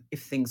you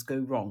if things go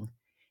wrong.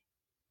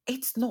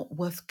 It's not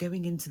worth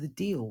going into the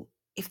deal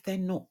if they're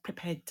not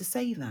prepared to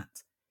say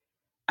that.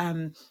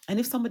 And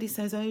if somebody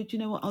says, oh, do you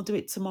know what, I'll do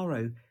it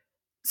tomorrow,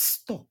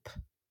 stop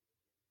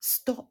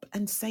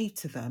and say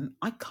to them,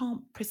 I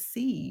can't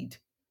proceed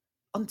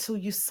until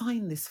you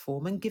sign this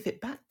form and give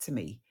it back to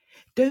me.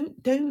 Don't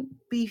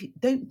be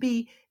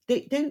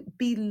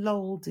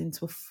lulled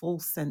into a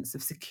false sense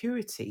of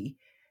security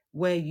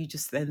where you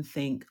just then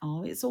think,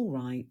 oh, it's all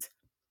right,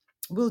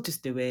 we'll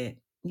just do it,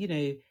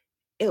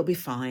 it'll be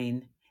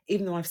fine,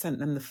 even though I've sent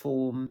them the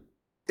form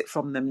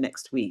from them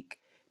next week.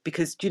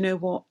 Because do you know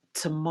what?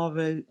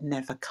 Tomorrow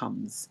never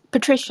comes.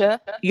 Patricia,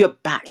 You're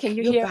back. can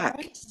you You're hear back.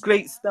 us?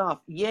 Great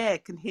stuff. Yeah,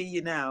 can hear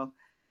you now.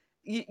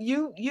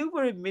 You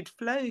were in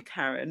mid-flow,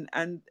 Karen,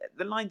 and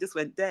the line just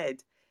went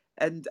dead.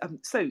 And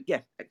so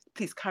yeah,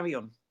 please carry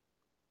on.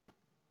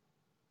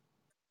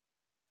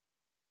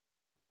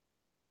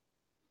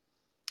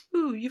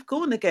 Ooh, you've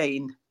gone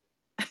again.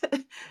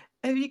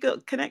 Have you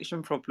got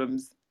connection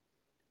problems?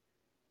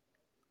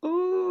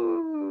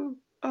 Ooh,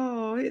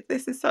 oh,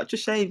 this is such a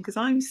shame, because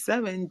I'm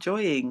so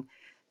enjoying,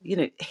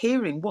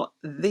 hearing what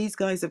these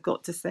guys have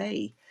got to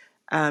say.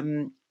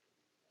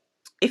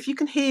 If you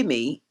can hear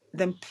me,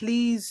 then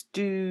please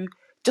do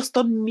just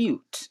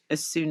unmute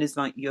as soon as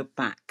you're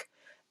back,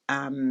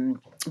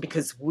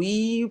 because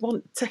we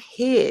want to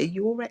hear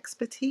your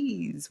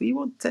expertise. We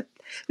want to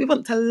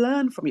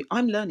learn from you.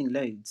 I'm learning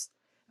loads.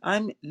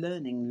 I've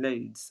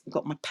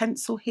got my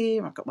pencil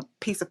here. I've got my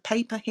piece of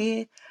paper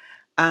here,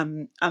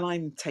 and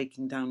I'm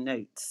taking down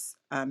notes.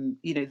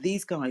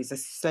 These guys are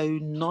so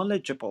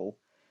knowledgeable.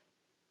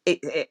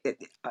 Yeah,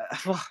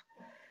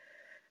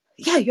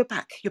 you're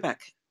back. You're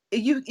back.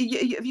 Have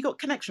you got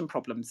connection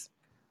problems?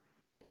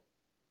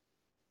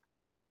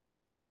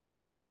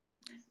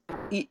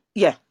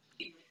 Yeah.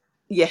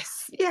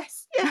 Yes.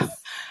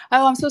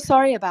 Oh, I'm so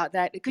sorry about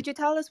that. Could you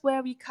tell us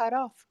where we cut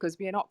off? Because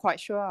we are not quite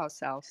sure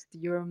ourselves. Do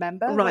you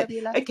remember where Right.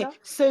 we left Okay. off?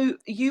 So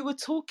you were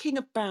talking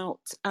about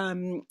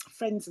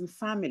friends and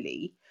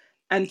family,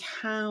 and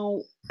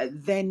how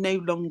they're no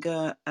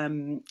longer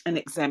an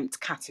exempt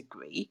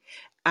category,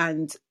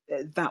 and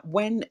that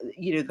when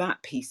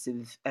that piece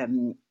of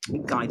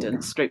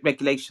guidance, stroke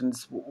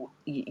regulations,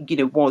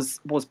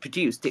 was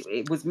produced,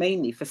 it was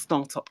mainly for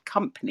startup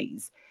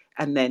companies,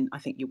 and then I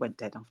think you went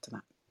dead after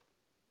that.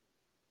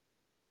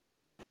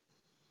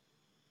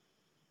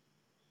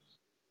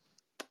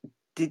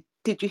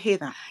 Did you hear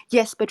that?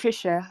 Yes,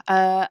 Patricia.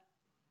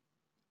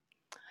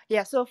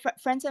 Yeah, so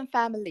friends and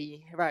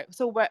family, right?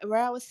 So where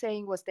I was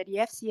saying was that the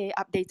FCA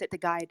updated the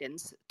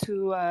guidance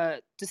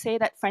to say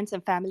that friends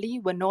and family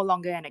were no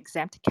longer an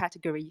exempt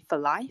category for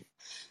life.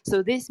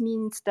 So this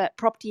means that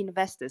property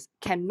investors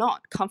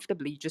cannot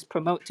comfortably just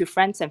promote to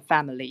friends and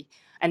family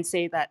and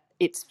say that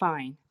it's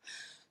fine.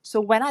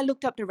 So when I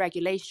looked up the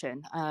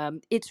regulation,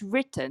 it's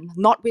written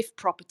not with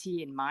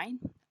property in mind.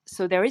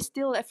 So there is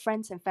still a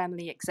friends and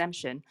family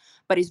exemption,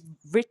 but it's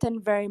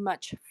written very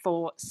much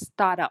for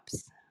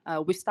startups,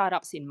 with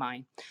startups in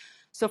mind.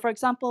 So for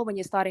example, when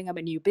you're starting up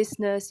a new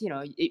business,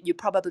 you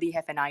probably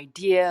have an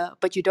idea,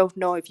 but you don't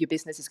know if your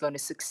business is going to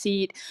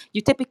succeed.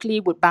 You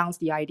typically would bounce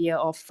the idea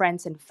off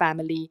friends and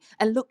family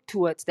and look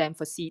towards them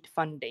for seed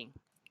funding.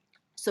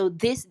 So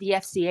this, the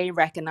FCA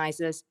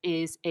recognizes,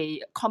 is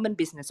a common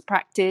business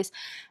practice,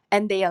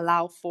 and they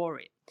allow for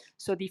it.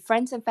 So the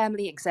friends and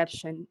family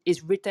exception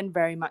is written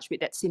very much with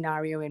that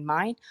scenario in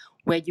mind,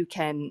 where you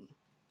can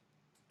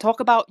talk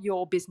about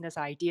your business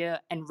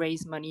idea and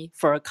raise money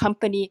for a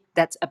company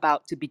that's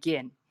about to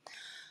begin.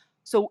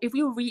 So if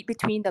you read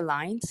between the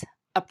lines,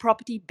 a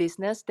property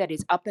business that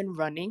is up and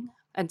running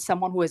and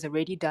someone who has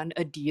already done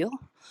a deal,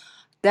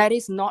 that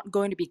is not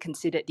going to be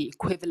considered the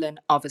equivalent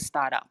of a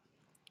startup.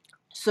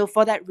 So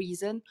for that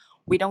reason,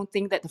 we don't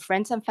think that the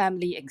friends and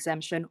family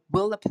exemption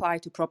will apply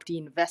to property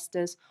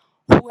investors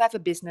who have a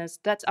business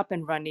that's up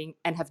and running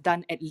and have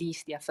done at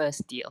least their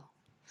first deal.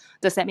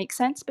 Does that make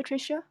sense,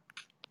 Patricia?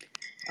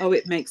 Oh,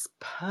 it makes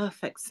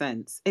perfect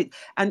sense.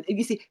 And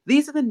you see,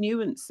 these are the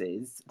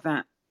nuances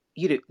that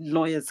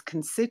lawyers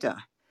consider.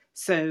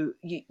 So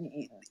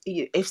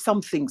if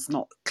something's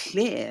not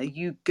clear,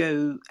 you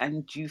go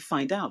and you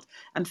find out.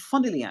 And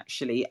funnily,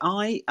 actually,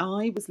 I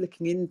was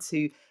looking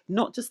into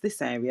not just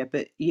this area,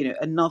 but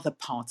another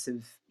part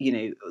of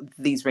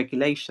these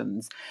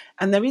regulations.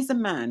 And there is a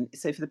man.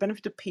 So for the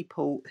benefit of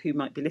people who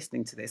might be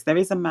listening to this, there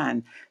is a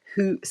man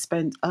who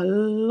spent a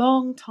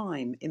long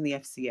time in the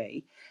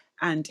FCA,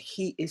 and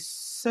he is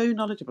so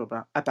knowledgeable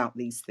about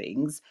these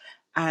things.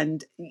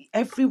 And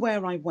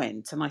everywhere I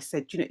went, and I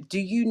said, do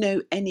you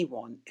know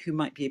anyone who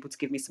might be able to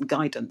give me some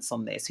guidance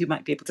on this, who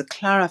might be able to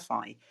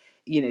clarify,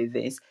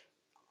 this?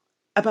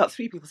 About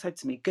 3 people said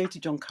to me, go to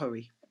John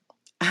Corrie.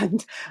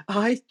 And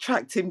I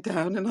tracked him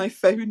down and I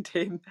phoned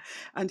him,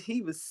 and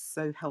he was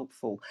so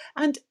helpful.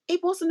 And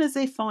it wasn't as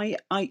if I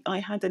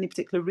had any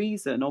particular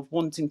reason of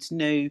wanting to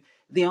know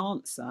the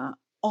answer,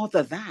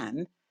 other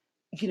than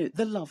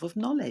the love of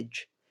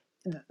knowledge,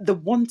 the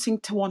wanting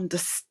to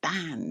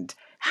understand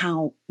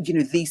how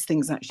these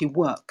things actually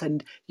work,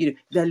 and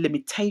their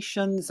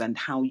limitations and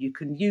how you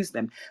can use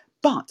them.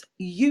 But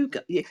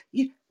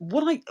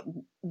what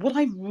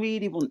I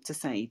really want to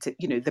say to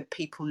the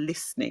people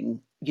listening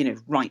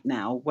right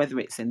now, whether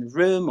it's in the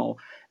room or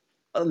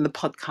on the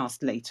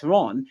podcast later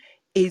on,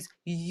 is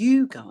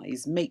you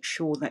guys make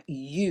sure that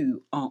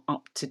you are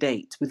up to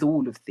date with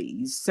all of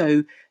these.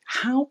 So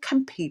how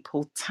can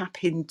people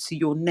tap into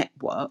your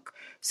network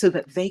so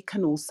that they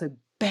can also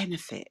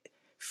benefit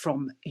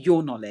from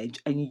your knowledge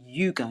and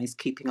you guys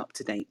keeping up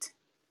to date?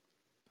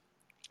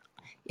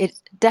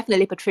 It's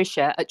definitely,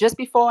 Patricia. Just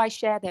before I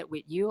share that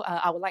with you,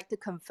 I would like to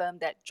confirm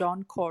that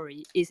John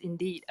Corrie is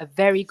indeed a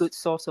very good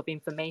source of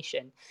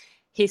information.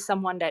 He's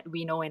someone that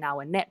we know in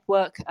our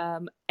network,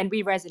 and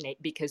we resonate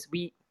because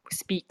we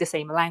speak the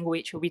same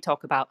language. We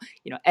talk about,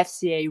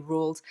 FCA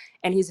rules,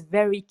 and he's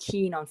very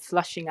keen on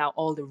flushing out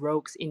all the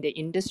rogues in the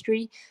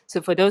industry.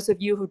 So for those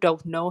of you who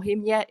don't know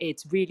him yet,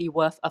 it's really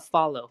worth a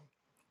follow.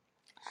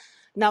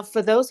 Now,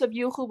 for those of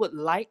you who would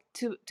like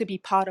to be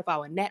part of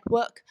our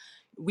network,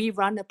 we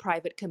run a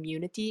private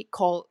community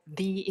called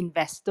The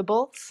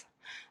Investables.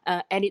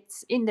 And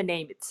it's in the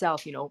name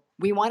itself.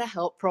 We want to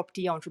help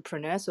property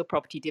entrepreneurs, so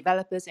property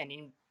developers and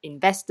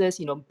investors,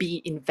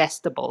 be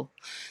investable.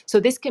 So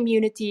this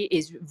community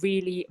is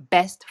really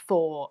best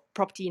for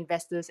property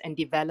investors and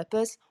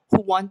developers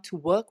who want to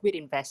work with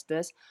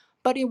investors,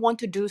 but they want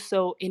to do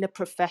so in a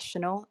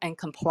professional and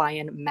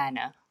compliant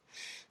manner.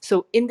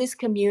 So in this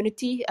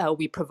community,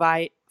 we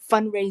provide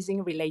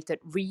fundraising related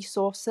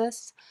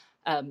resources,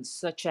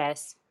 such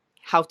as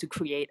how to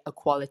create a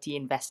quality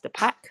investor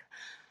pack,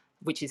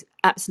 which is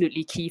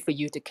absolutely key for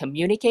you to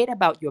communicate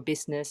about your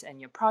business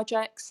and your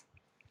projects.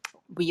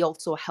 We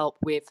also help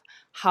with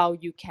how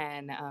you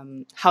can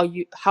how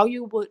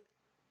you would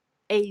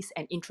ace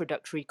an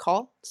introductory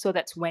call. So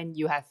that's when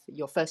you have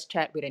your first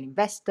chat with an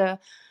investor,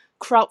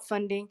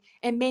 crowdfunding,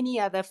 and many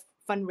other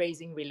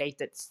fundraising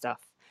related stuff.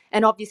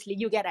 And obviously,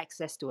 you get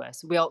access to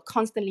us. We're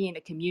constantly in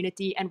the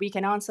community, and we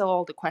can answer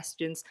all the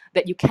questions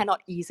that you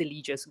cannot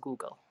easily just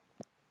Google.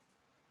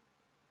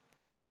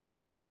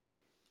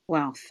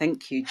 Wow,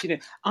 thank you. Do you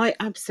know, I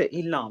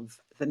absolutely love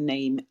the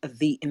name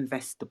The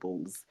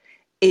Investables.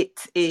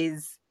 It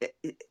is.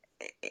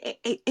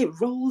 It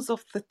rolls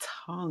off the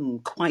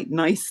tongue quite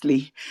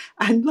nicely,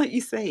 and like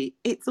you say,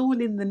 it's all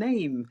in the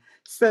name.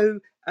 So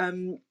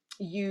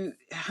you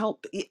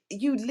help.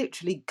 You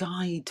literally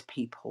guide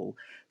people.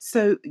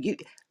 So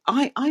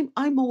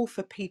I'm all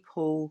for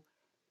people,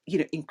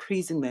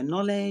 increasing their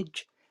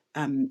knowledge,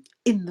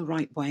 in the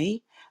right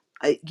way,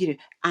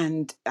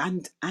 and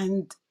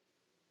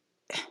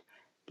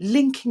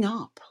linking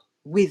up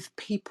with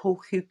people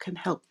who can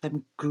help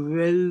them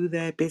grow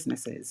their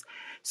businesses.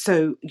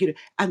 So,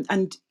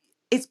 and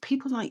it's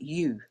people like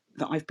you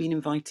that I've been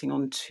inviting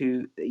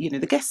onto,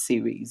 the guest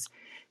series,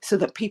 so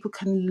that people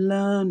can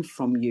learn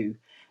from you.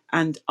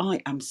 And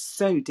I am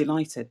so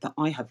delighted that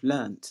I have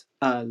learnt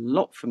a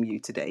lot from you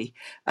today.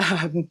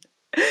 Um,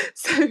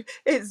 so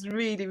it's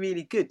really,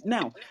 really good.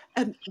 Now,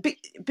 but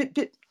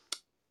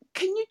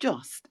can you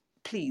just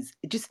please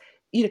just,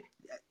 you know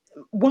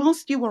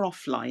whilst you were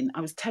offline,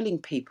 I was telling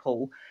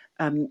people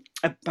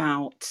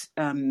about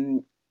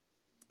the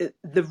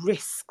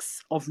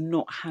risks of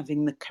not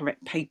having the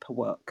correct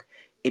paperwork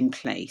in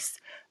place.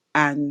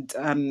 And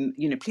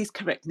please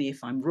correct me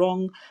if I'm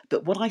wrong.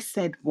 But what I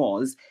said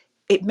was,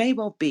 it may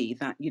well be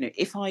that,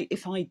 if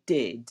I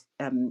did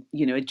a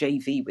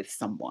JV with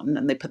someone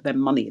and they put their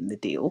money in the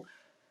deal,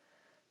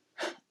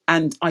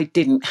 and I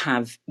didn't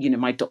have,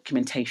 my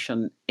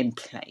documentation in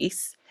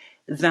place,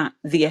 that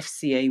the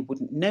FCA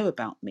wouldn't know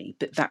about me.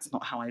 But that's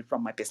not how I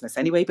run my business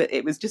anyway. But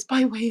it was just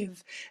by way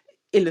of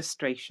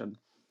illustration.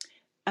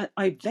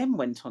 I then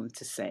went on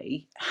to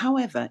say,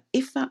 however,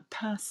 if that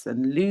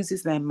person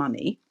loses their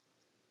money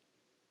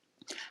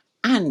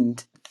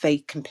and they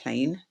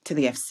complain to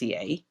the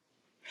FCA,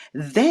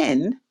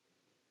 then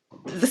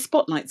the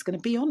spotlight's going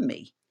to be on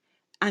me.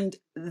 And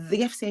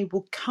the FCA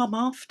will come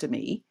after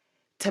me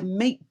to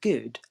make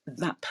good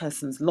that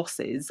person's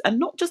losses, and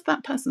not just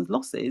that person's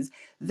losses,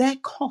 their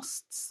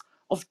costs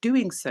of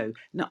doing so.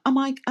 Now, am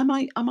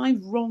I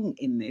wrong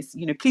in this?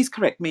 Please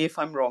correct me if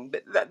I'm wrong,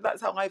 but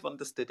that's how I've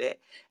understood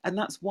it, and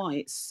that's why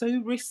it's so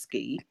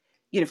risky.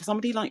 For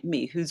somebody like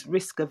me who's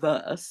risk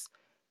averse,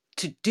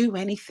 to do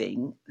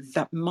anything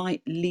that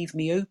might leave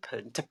me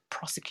open to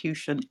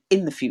prosecution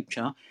in the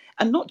future,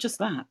 and not just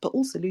that, but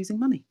also losing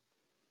money.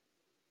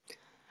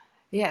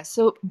 Yeah,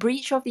 so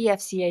breach of the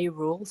FCA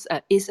rules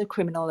is a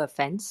criminal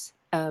offense,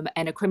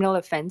 and a criminal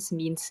offense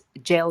means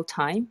jail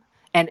time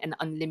and an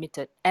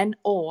unlimited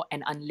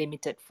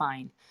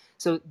fine.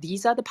 So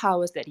these are the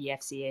powers that the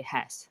FCA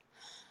has.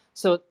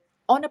 So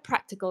on a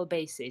practical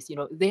basis,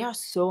 there are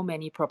so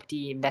many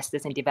property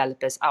investors and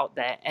developers out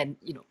there, and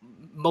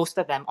most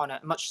of them on a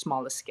much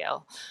smaller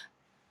scale.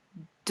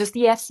 Does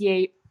the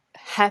FCA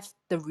have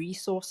the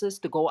resources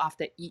to go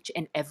after each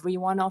and every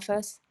one of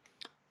us?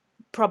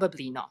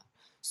 Probably not.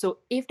 So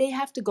if they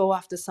have to go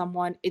after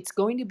someone, it's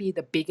going to be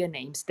the bigger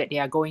names that they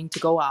are going to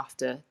go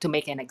after to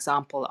make an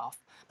example of,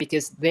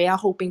 because they are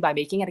hoping by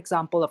making an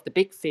example of the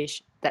big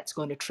fish, that's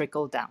going to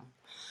trickle down.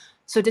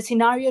 So the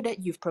scenario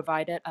that you've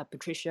provided,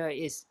 Patricia,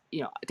 is,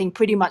 I think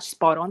pretty much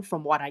spot on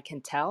from what I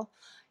can tell.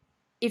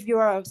 If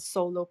you're a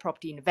solo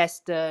property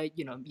investor,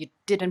 you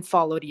didn't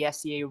follow the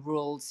FCA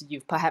rules,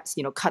 you've perhaps,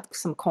 cut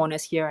some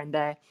corners here and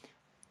there.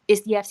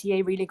 Is the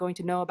FCA really going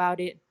to know about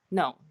it?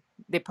 No,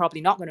 they're probably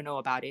not going to know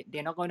about it.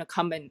 They're not going to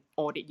come and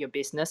audit your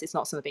business. It's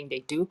not something they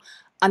do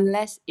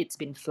unless it's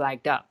been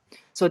flagged up.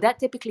 So that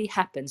typically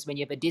happens when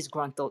you have a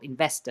disgruntled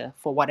investor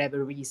for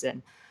whatever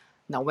reason.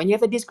 Now, when you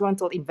have a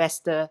disgruntled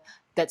investor,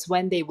 that's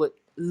when they would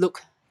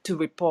look to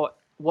report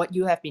what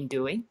you have been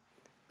doing.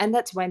 And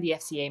that's when the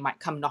FCA might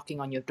come knocking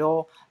on your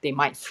door. They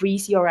might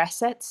freeze your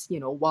assets,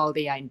 while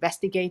they are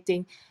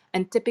investigating.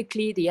 And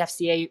typically the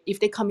FCA, if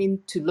they come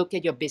in to look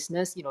at your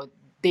business,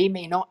 they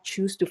may not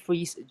choose to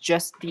freeze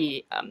just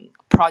the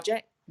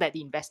project that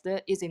the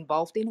investor is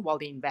involved in while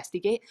they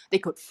investigate. They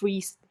could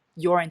freeze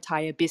your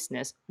entire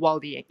business while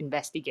they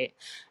investigate.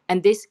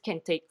 And this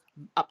can take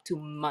up to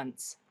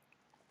months.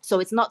 So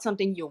it's not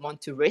something you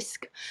want to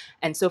risk.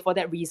 And so for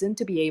that reason,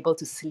 to be able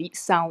to sleep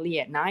soundly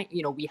at night,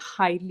 we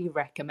highly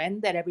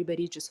recommend that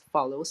everybody just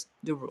follows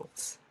the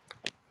rules.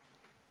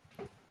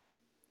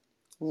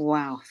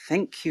 Wow,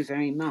 thank you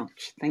very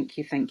much. Thank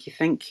you, thank you,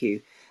 thank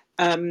you.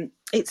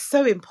 It's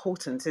so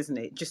important, isn't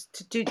it? Just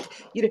to do,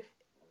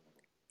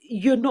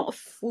 you're not a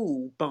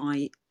fool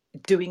by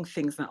doing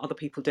things that other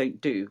people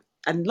don't do.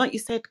 And like you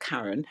said,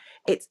 Karen,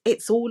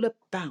 it's all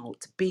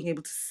about being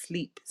able to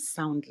sleep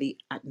soundly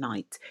at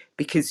night,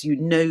 because you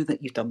know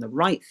that you've done the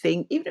right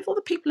thing, even if other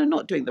people are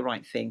not doing the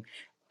right thing.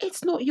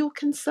 It's not your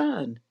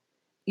concern.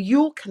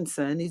 Your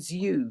concern is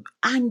you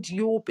and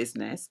your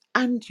business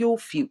and your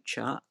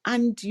future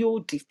and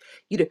your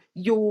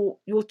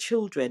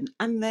children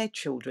and their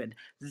children.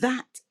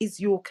 That is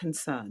your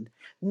concern,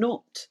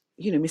 not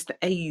Mr.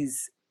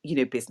 A's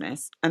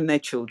business and their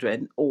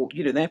children, or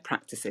their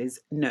practices.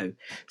 No.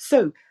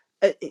 So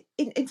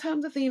in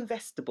terms of the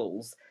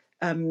investables,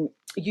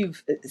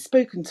 you've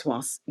spoken to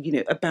us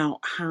about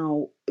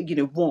how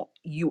what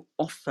you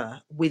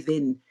offer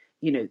within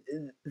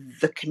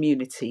the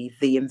community,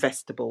 the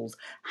Investables?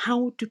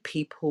 How do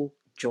people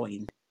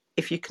join?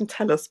 If you can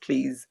tell us,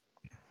 please.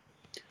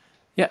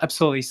 Yeah,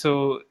 absolutely.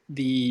 So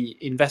the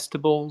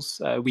Investables,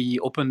 we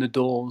open the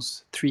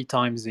doors 3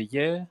 times a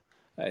year,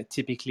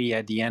 typically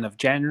at the end of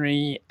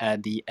January,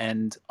 at the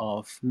end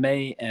of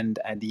May, and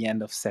at the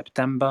end of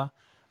September.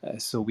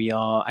 So we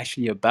are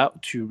actually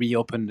about to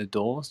reopen the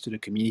doors to the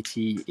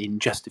community in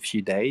just a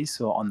few days.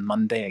 So on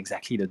Monday,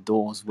 exactly, the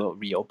doors will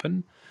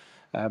reopen.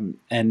 So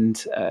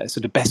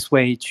the best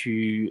way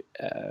to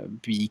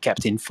be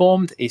kept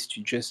informed is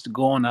to just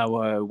go on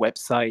our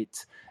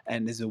website,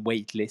 and there's a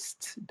wait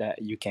list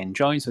that you can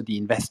join. So the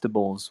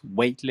Investables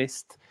wait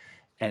list,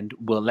 and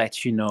we'll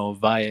let you know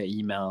via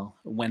email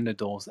when the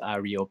doors are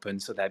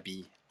reopened. So that'll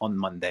be on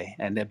Monday,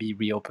 and they'll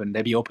be open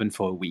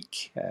for a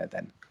week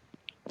then.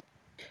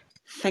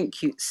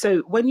 Thank you.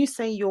 So when you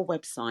say your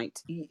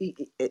website,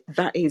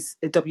 that is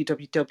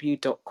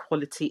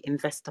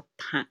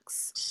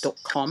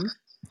www.qualityinvestorpacks.com.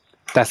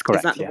 That's correct.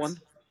 Is that the yes. one?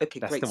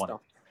 Okay, That's great the one.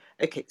 stuff.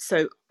 Okay,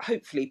 so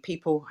hopefully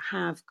people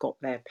have got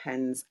their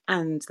pens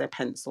and their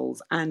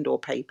pencils and or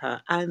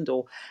paper and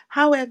or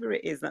however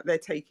it is that they're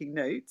taking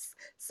notes.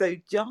 So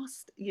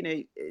just,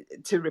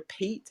 to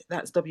repeat,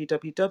 that's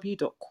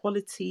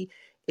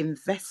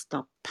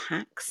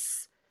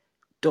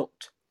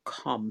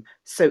www.qualityinvestorpacks.com.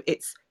 So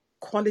it's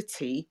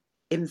quality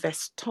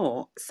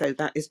investor, so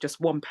that is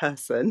just one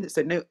person,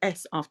 so no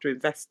S after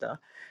investor,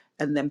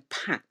 and then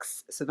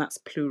packs, so that's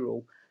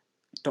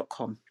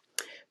plural.com.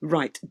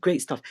 Right,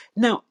 great stuff.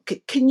 Now,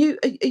 can you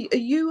are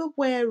you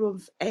aware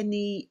of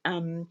any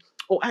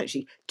or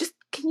actually just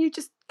can you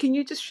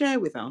just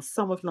share with us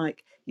some of,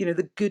 like,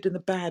 the good and the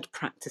bad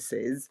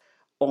practices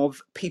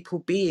of people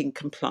being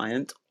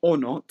compliant or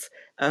not,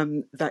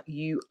 that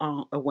you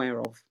are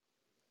aware of?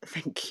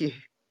 Thank you.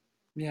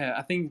 Yeah,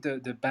 I think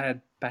the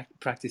bad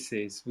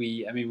practices,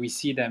 we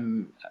see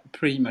them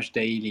pretty much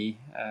daily.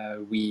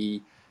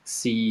 We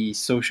see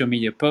social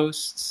media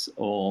posts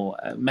or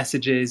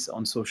messages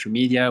on social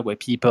media where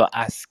people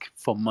ask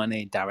for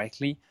money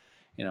directly,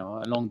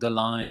 along the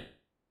line,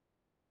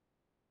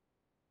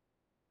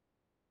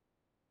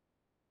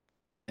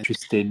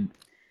 interested.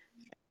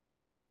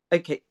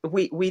 Okay,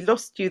 we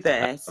lost you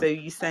there. So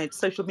you said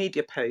social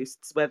media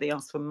posts where they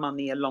asked for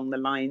money along the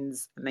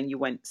lines, and then you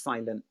went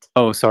silent.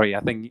 Oh, sorry. I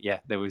think,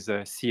 there was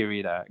a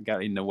Siri that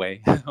got in the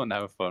way on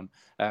our phone.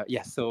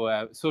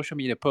 So social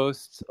media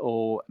posts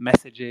or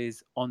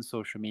messages on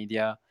social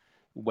media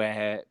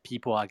where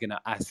people are going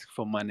to ask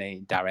for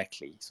money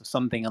directly. So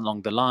something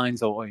along the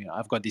lines, or,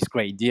 I've got this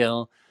great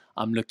deal.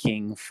 I'm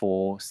looking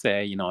for,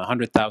 say,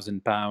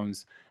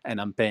 £100,000, and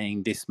I'm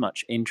paying this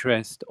much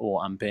interest,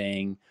 or I'm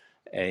paying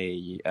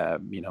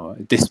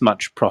this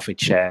much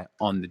profit share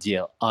on the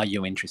deal. Are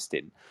you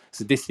interested?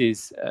 So this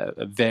is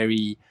a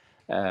very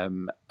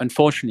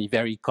unfortunately,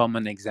 very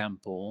common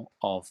example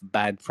of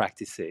bad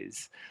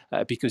practices,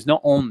 because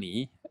not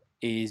only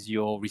is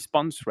your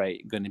response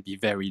rate going to be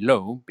very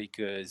low,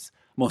 because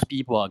most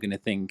people are going to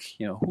think,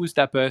 who's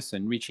that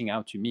person reaching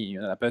out to me?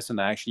 That person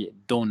I actually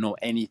don't know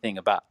anything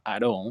about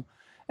at all,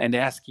 and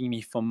they're asking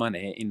me for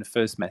money in the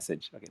first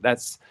message. Okay,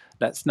 that's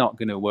not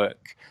going to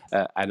work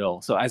at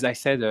all. So as I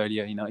said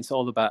earlier, it's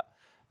all about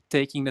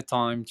taking the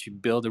time to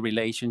build a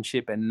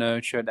relationship and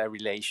nurture that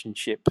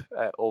relationship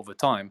over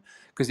time,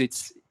 because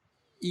it's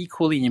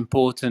equally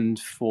important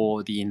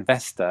for the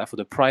investor, for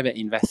the private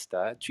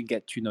investor, to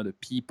get to know the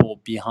people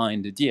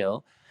behind the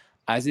deal,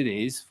 as it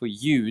is for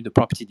you, the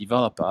property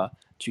developer,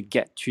 to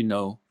get to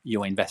know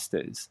your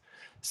investors.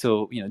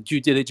 So,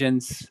 due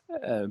diligence,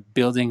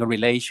 building a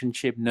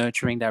relationship,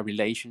 nurturing that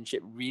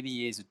relationship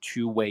really is a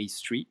two-way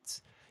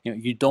street.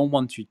 You don't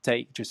want to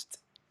take just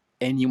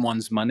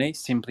anyone's money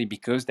simply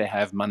because they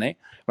have money,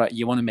 right?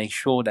 You want to make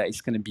sure that it's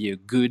going to be a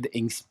good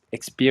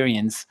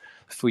experience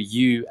for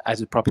you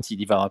as a property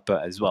developer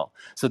as well.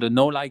 So the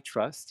know, like,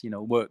 trust,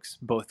 works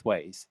both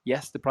ways.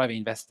 Yes, the private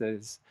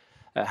investors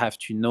have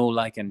to know,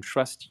 like, and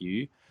trust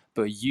you,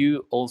 but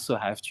you also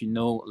have to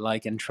know,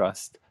 like, and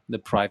trust the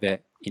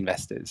private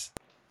investors.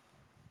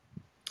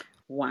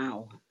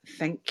 Wow,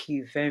 thank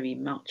you very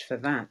much for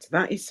that.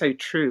 That is so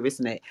true,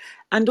 isn't it?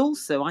 And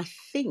also, I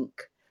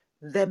think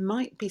there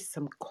might be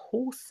some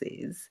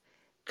courses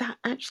that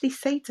actually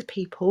say to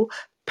people,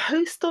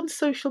 post on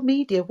social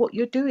media what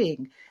you're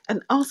doing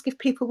and ask if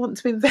people want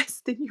to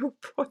invest in your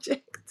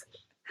project.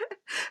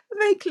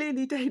 They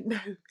clearly don't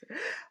know.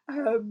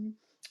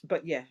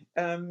 But yeah,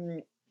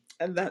 and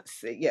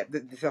that's it. Yeah,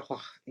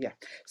 yeah.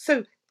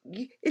 So,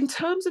 in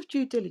terms of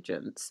due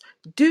diligence,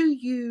 do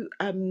you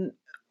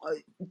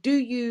do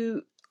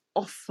you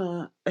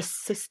offer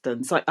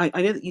assistance? I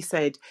know that you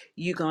said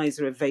you guys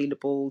are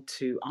available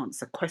to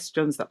answer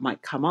questions that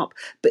might come up,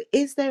 but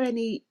is there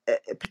any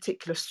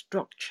particular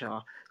structure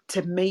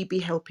to maybe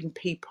helping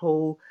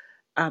people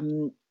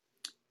do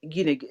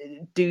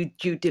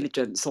due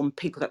diligence on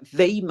people that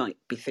they might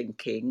be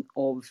thinking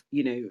of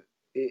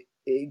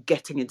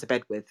getting into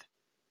bed with?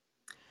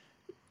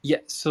 Yeah,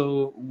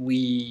 so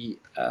we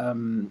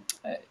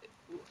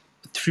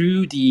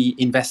through the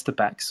investor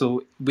pack.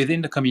 So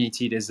within the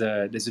community, there's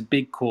a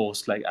big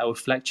course, like our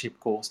flagship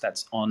course,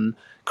 that's on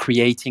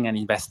creating an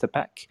investor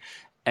pack,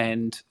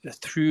 and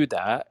through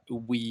that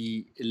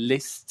we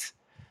list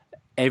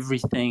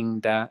everything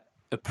that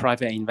a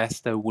private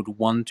investor would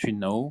want to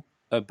know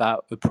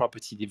about a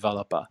property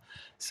developer.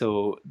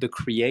 So the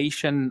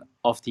creation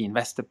of the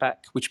investor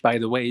pack, which by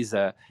the way is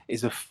a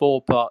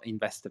 4-part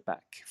investor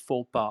pack,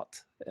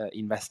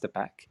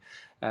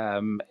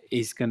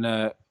 is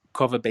gonna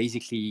cover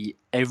basically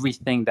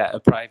everything that a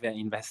private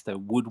investor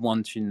would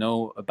want to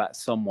know about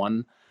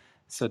someone,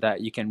 so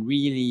that you can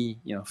really,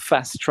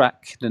 fast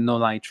track the know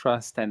like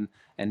trust and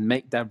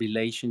make that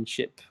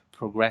relationship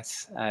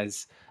progress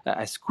as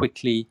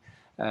quickly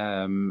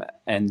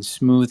and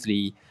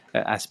smoothly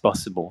as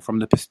possible from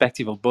the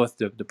perspective of both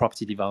the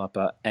property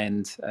developer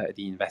and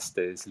the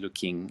investors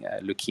looking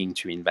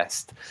to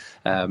invest.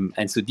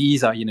 And so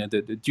these are,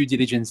 the due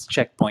diligence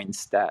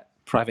checkpoints that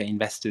private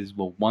investors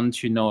will want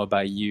to know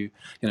about you.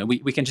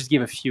 We can just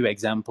give a few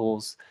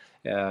examples.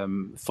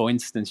 For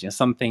instance,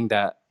 something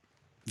that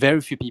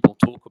very few people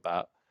talk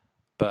about,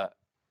 but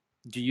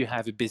do you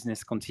have a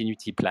business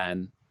continuity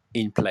plan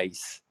in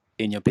place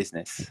in your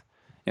business?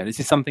 This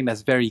is something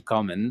that's very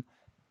common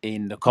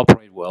in the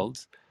corporate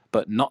world,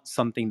 but not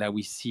something that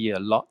we see a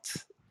lot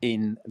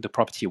in the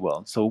property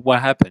world. So what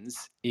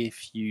happens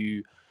if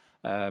you,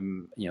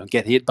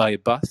 get hit by a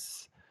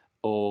bus,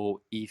 or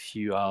if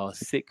you are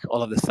sick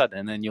all of a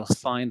sudden and you're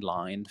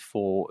sidelined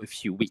for a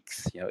few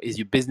weeks? Is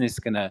your business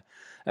gonna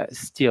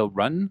still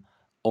run,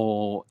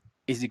 or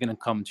is it going to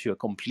come to a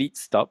complete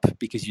stop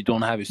because you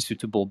don't have a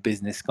suitable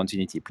business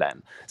continuity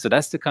plan? So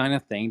that's the kind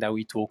of thing that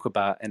we talk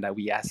about and that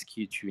we ask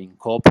you to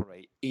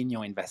incorporate in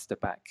your investor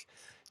pack,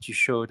 to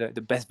show the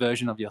best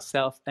version of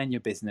yourself and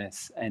your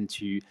business, and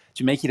to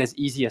make it as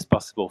easy as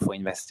possible for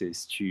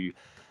investors to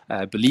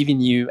believe in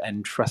you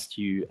and trust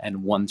you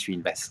and want to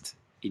invest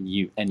in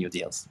you and your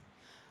deals.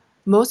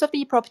 Most of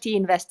the property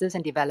investors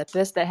and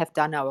developers that have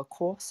done our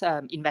course,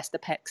 Investor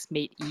Packs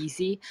Made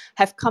Easy,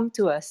 have come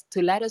to us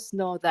to let us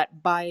know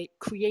that by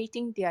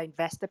creating their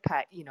investor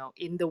pack,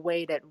 in the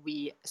way that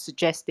we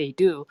suggest they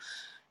do,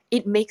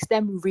 it makes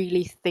them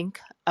really think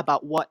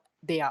about what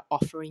they are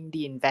offering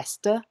the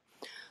investor.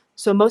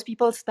 So most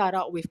people start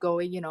out with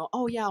going,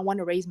 oh yeah, I want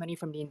to raise money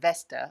from the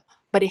investor,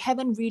 but they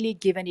haven't really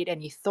given it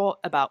any thought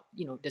about,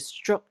 the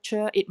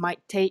structure it might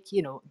take,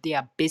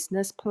 their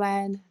business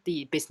plan,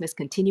 the business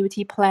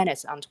continuity plan,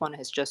 as Antoine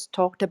has just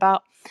talked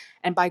about.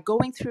 And by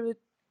going through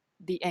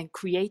and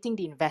creating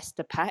the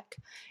investor pack,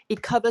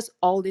 it covers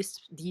all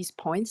these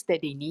points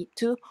that they need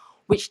to,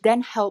 which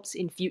then helps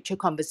in future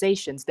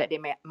conversations that they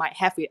might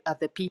have with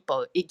other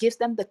people. It gives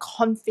them the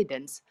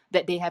confidence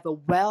that they have a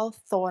well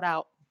thought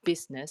out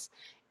business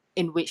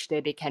in which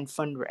they can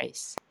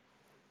fundraise.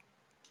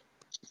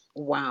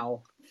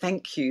 Wow.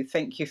 Thank you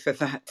for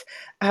that.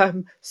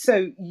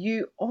 So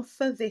you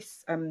offer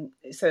this.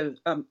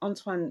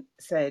 Antoine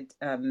said,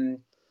 and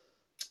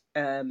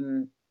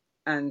I'm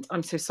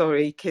so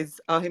sorry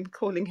because I'm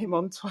calling him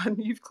Antoine.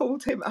 You've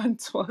called him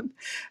Antoine,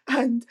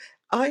 and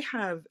I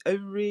have a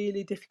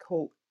really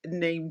difficult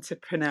name to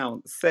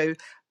pronounce. So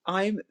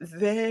I'm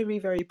very,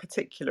 very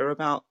particular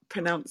about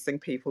pronouncing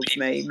people's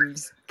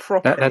names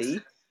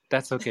properly.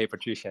 That's okay,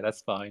 Patricia.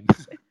 That's fine.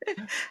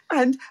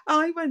 And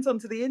I went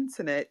onto the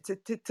internet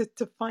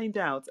to find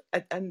out,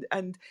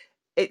 and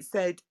it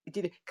said,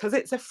 because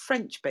it's a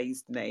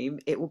French-based name,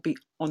 it will be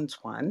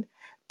Antoine,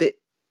 but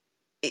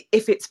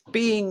if it's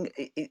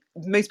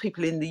most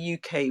people in the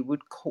UK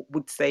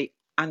would say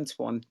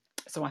Antoine,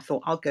 so I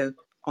thought I'll go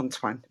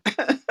Antoine.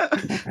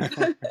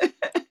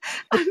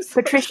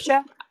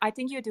 Patricia, I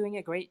think you're doing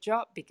a great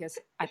job, because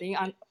I think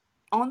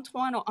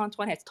Antoine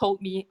has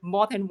told me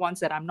more than once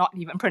that I'm not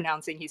even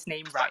pronouncing his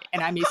name right,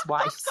 and I'm his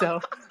wife. So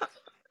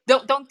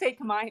don't take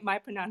my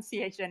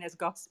pronunciation as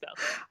gospel.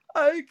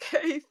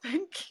 Okay,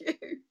 thank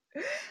you.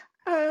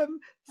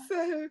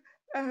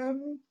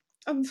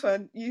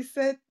 Antoine, you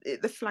said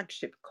the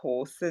flagship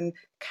course, and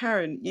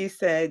Karen, you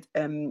said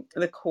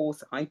the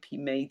course IP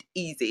Made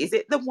Easy. Is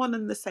it the one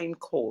and the same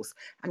course?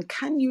 And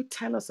can you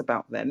tell us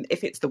about them,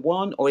 if it's the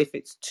one or if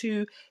it's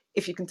two?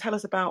 If you can tell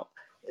us about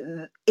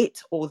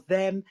it or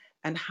them,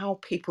 and how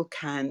people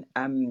can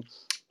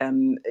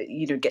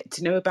get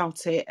to know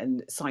about it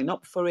and sign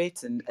up for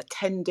it and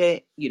attend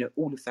it,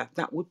 all of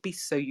that would be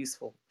so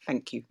useful.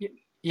 Thank you.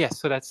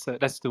 Yes, so that's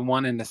the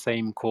one and the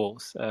same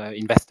course,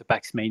 Investor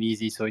Packs Made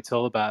Easy. So it's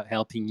all about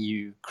helping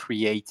you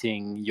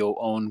creating your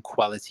own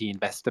quality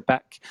investor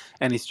pack,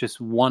 and it's just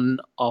one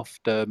of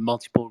the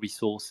multiple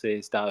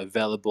resources that are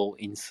available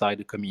inside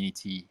the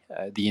community,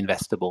 the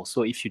Investables.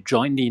 So if you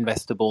join the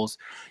Investables,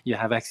 you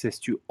have access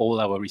to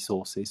all our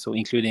resources, so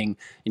including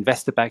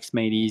Investor Packs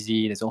Made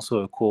Easy. There's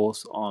also a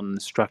course on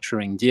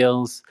structuring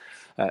deals,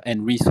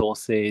 and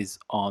resources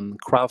on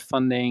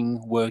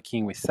crowdfunding,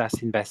 working with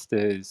SaaS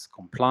investors,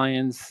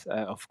 compliance,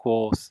 of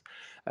course,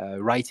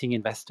 writing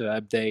investor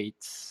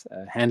updates,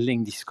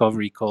 handling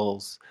discovery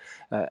calls,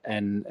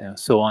 and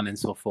so on and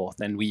so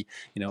forth. And we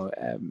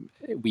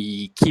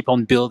keep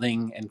on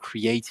building and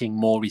creating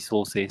more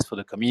resources for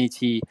the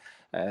community.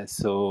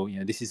 So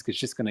this is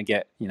just going to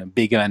get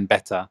bigger and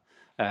better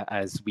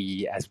as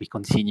we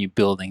continue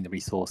building the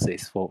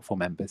resources for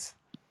members.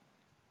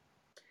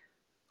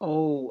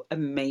 Oh,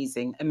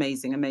 amazing,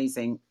 amazing,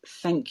 amazing.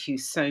 Thank you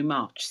so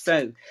much.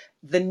 So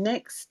the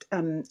next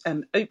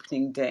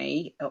opening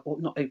day, or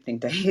not opening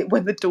day,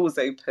 when the doors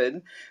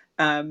open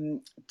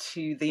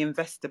to the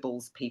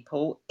Investables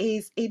people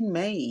is in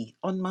May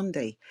on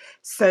Monday.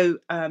 So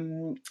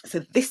so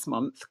this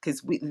month, because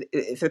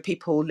for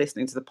people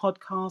listening to the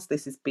podcast,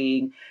 this is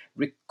being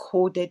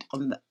recorded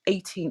on the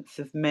 18th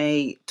of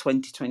May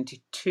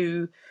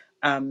 2022.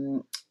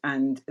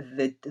 And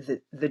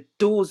the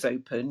doors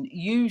open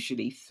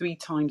usually 3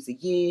 times a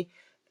year: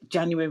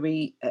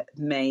 January,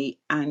 May,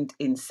 and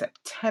in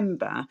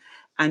September.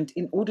 And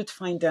in order to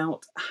find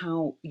out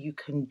how you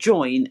can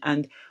join,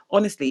 and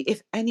honestly,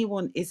 if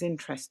anyone is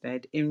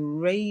interested in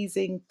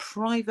raising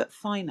private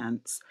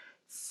finance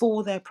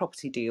for their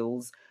property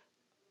deals,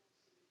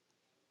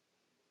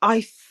 I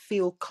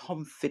feel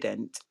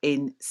confident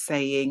in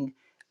saying,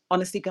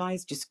 honestly,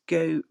 guys, just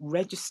go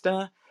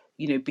register,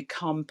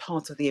 become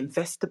part of the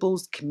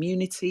Investables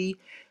community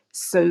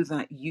so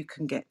that you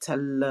can get to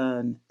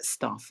learn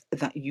stuff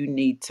that you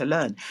need to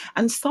learn.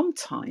 And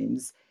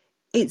sometimes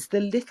it's the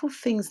little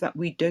things that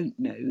we don't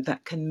know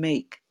that can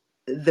make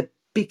the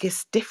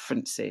biggest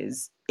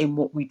differences in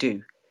what we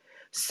do.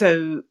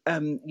 So,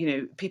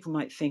 people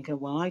might think, oh,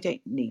 well, I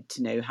don't need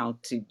to know how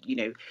to,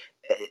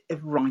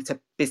 write a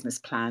business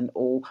plan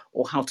or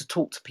how to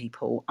talk to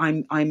people.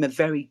 I'm a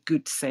very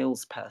good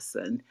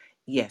salesperson,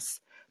 yes,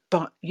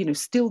 but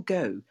still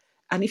go.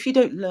 And if you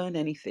don't learn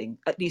anything,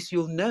 at least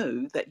you'll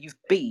know that you've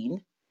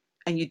been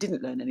and you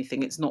didn't learn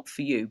anything. It's not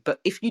for you. But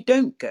if you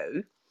don't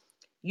go,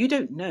 you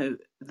don't know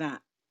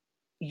that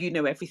you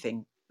know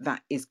everything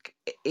that is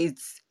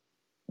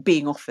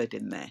being offered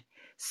in there.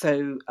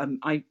 So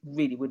I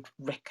really would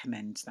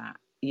recommend that,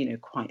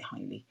 quite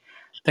highly.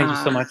 Thank you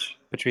so much,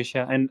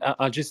 Patricia. And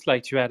I'd just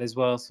like to add as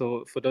well,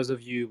 so for those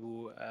of you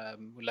who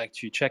would like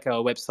to check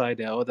our website,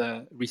 there are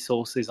other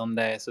resources on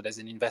there. So there's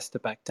an investor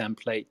pack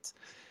template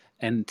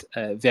and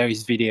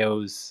various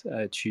videos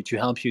to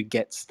help you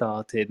get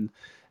started.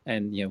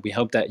 And we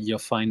hope that you'll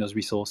find those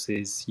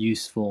resources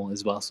useful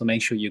as well. So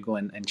make sure you go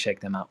and check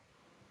them out.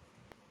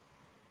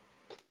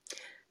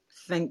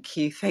 Thank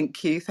you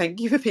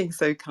for being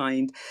so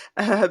kind.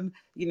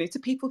 To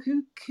people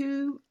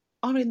who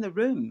are in the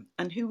room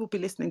and who will be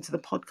listening to the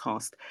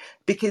podcast,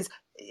 because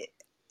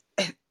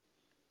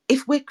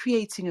if we're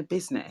creating a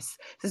business,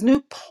 there's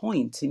no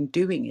point in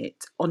doing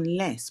it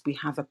unless we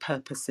have a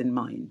purpose in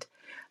mind.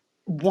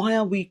 Why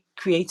are we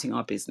creating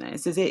our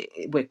business?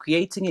 We're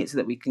creating it so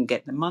that we can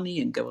get the money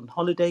and go on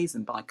holidays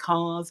and buy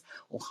cars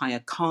or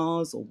hire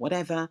cars or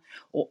whatever?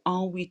 Or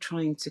are we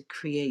trying to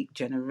create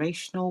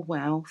generational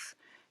wealth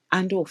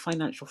and or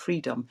financial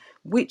freedom,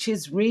 which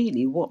is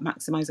really what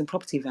maximizing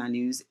property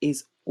values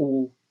is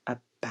all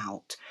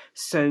about?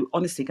 So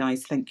honestly,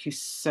 guys, thank you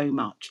so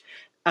much.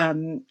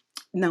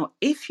 Now,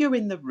 if you're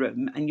in the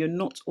room and you're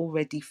not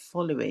already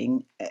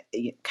following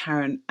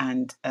Karen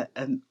and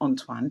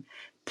Antoine,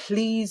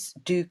 please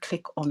do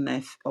click on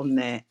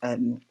their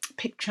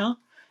picture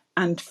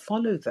and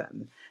follow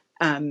them.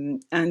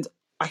 And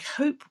I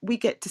hope we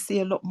get to see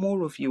a lot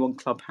more of you on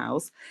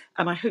Clubhouse,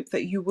 and I hope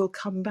that you will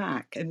come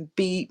back and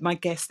be my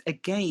guest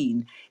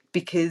again,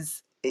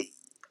 because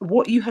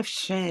what you have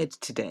shared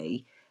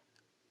today,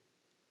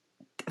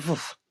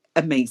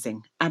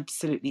 amazing,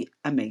 absolutely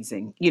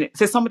amazing.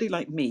 For somebody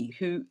like me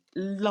who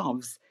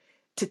loves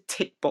to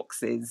tick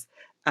boxes,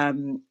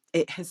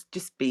 it has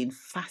just been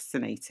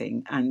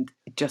fascinating and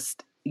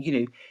just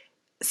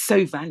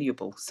so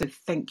valuable. So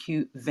thank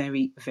you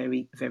very,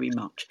 very, very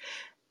much.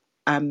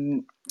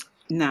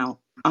 Now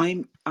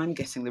I'm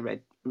getting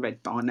the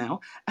red bar now.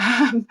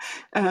 And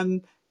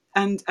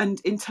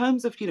in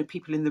terms of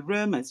people in the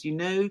room, as you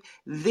know,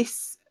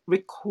 this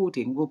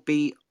recording will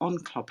be on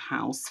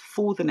Clubhouse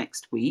for the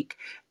next week,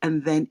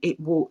 and then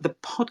the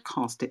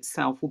podcast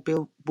itself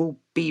will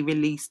be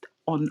released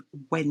on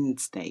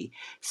Wednesday.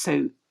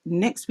 So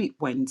next week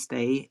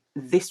Wednesday,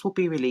 this will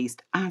be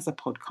released as a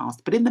podcast,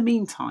 but in the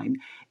meantime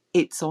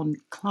it's on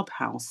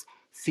Clubhouse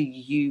for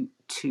you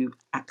to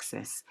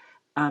access.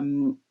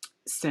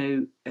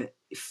 So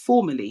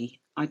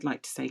formally, I'd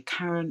like to say,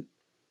 Karen,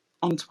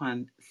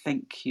 Antoine,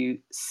 thank you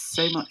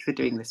so much for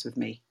doing this with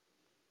me.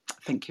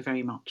 Thank you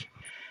very much.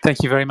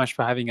 Thank you very much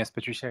for having us,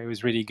 Patricia. It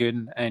was really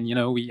good. And,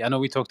 I know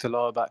we talked a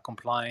lot about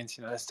compliance.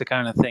 That's the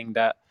kind of thing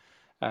that,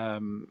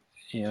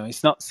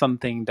 it's not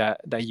something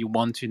that you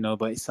want to know,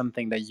 but it's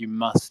something that you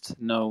must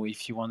know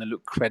if you want to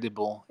look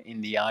credible in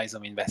the eyes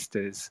of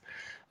investors.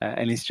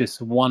 And it's just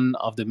one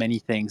of the many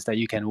things that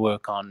you can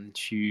work on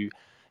to,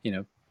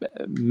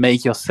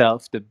 make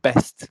yourself the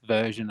best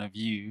version of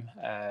you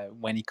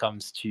when it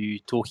comes to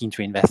talking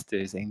to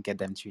investors and get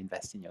them to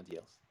invest in your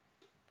deals.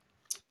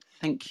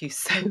 Thank you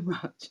so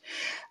much.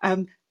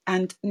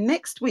 And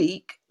next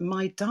week,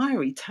 my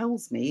diary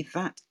tells me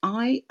that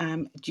I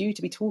am due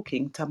to be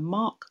talking to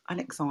Mark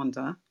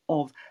Alexander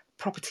of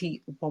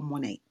Property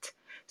 118.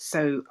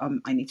 So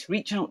I need to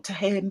reach out to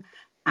him,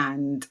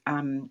 and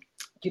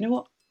you know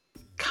what?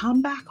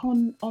 Come back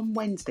on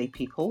Wednesday,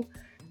 people,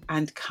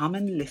 and come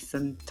and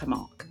listen to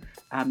Mark.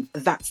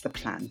 That's the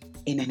plan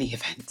in any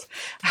event.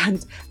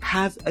 And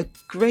have a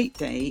great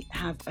day.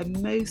 Have a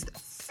most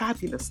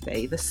fabulous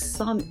day. The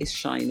sun is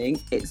shining.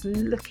 It's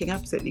looking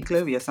absolutely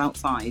glorious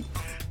outside.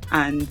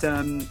 And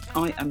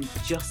I am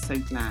just so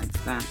glad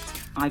that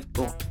I've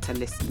got to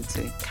listen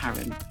to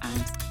Karen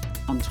and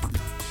Antoine.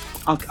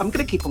 I'm going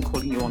to keep on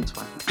calling you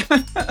Antoine.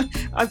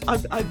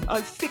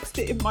 I've fixed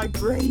it in my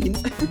brain.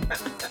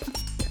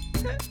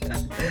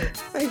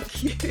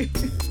 Thank you.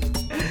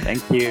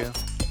 Thank you.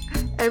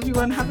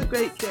 Everyone, have a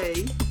great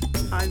day.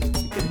 I'm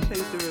going to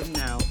close the room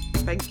now.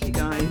 Thank you,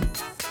 guys.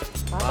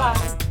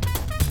 Bye-bye.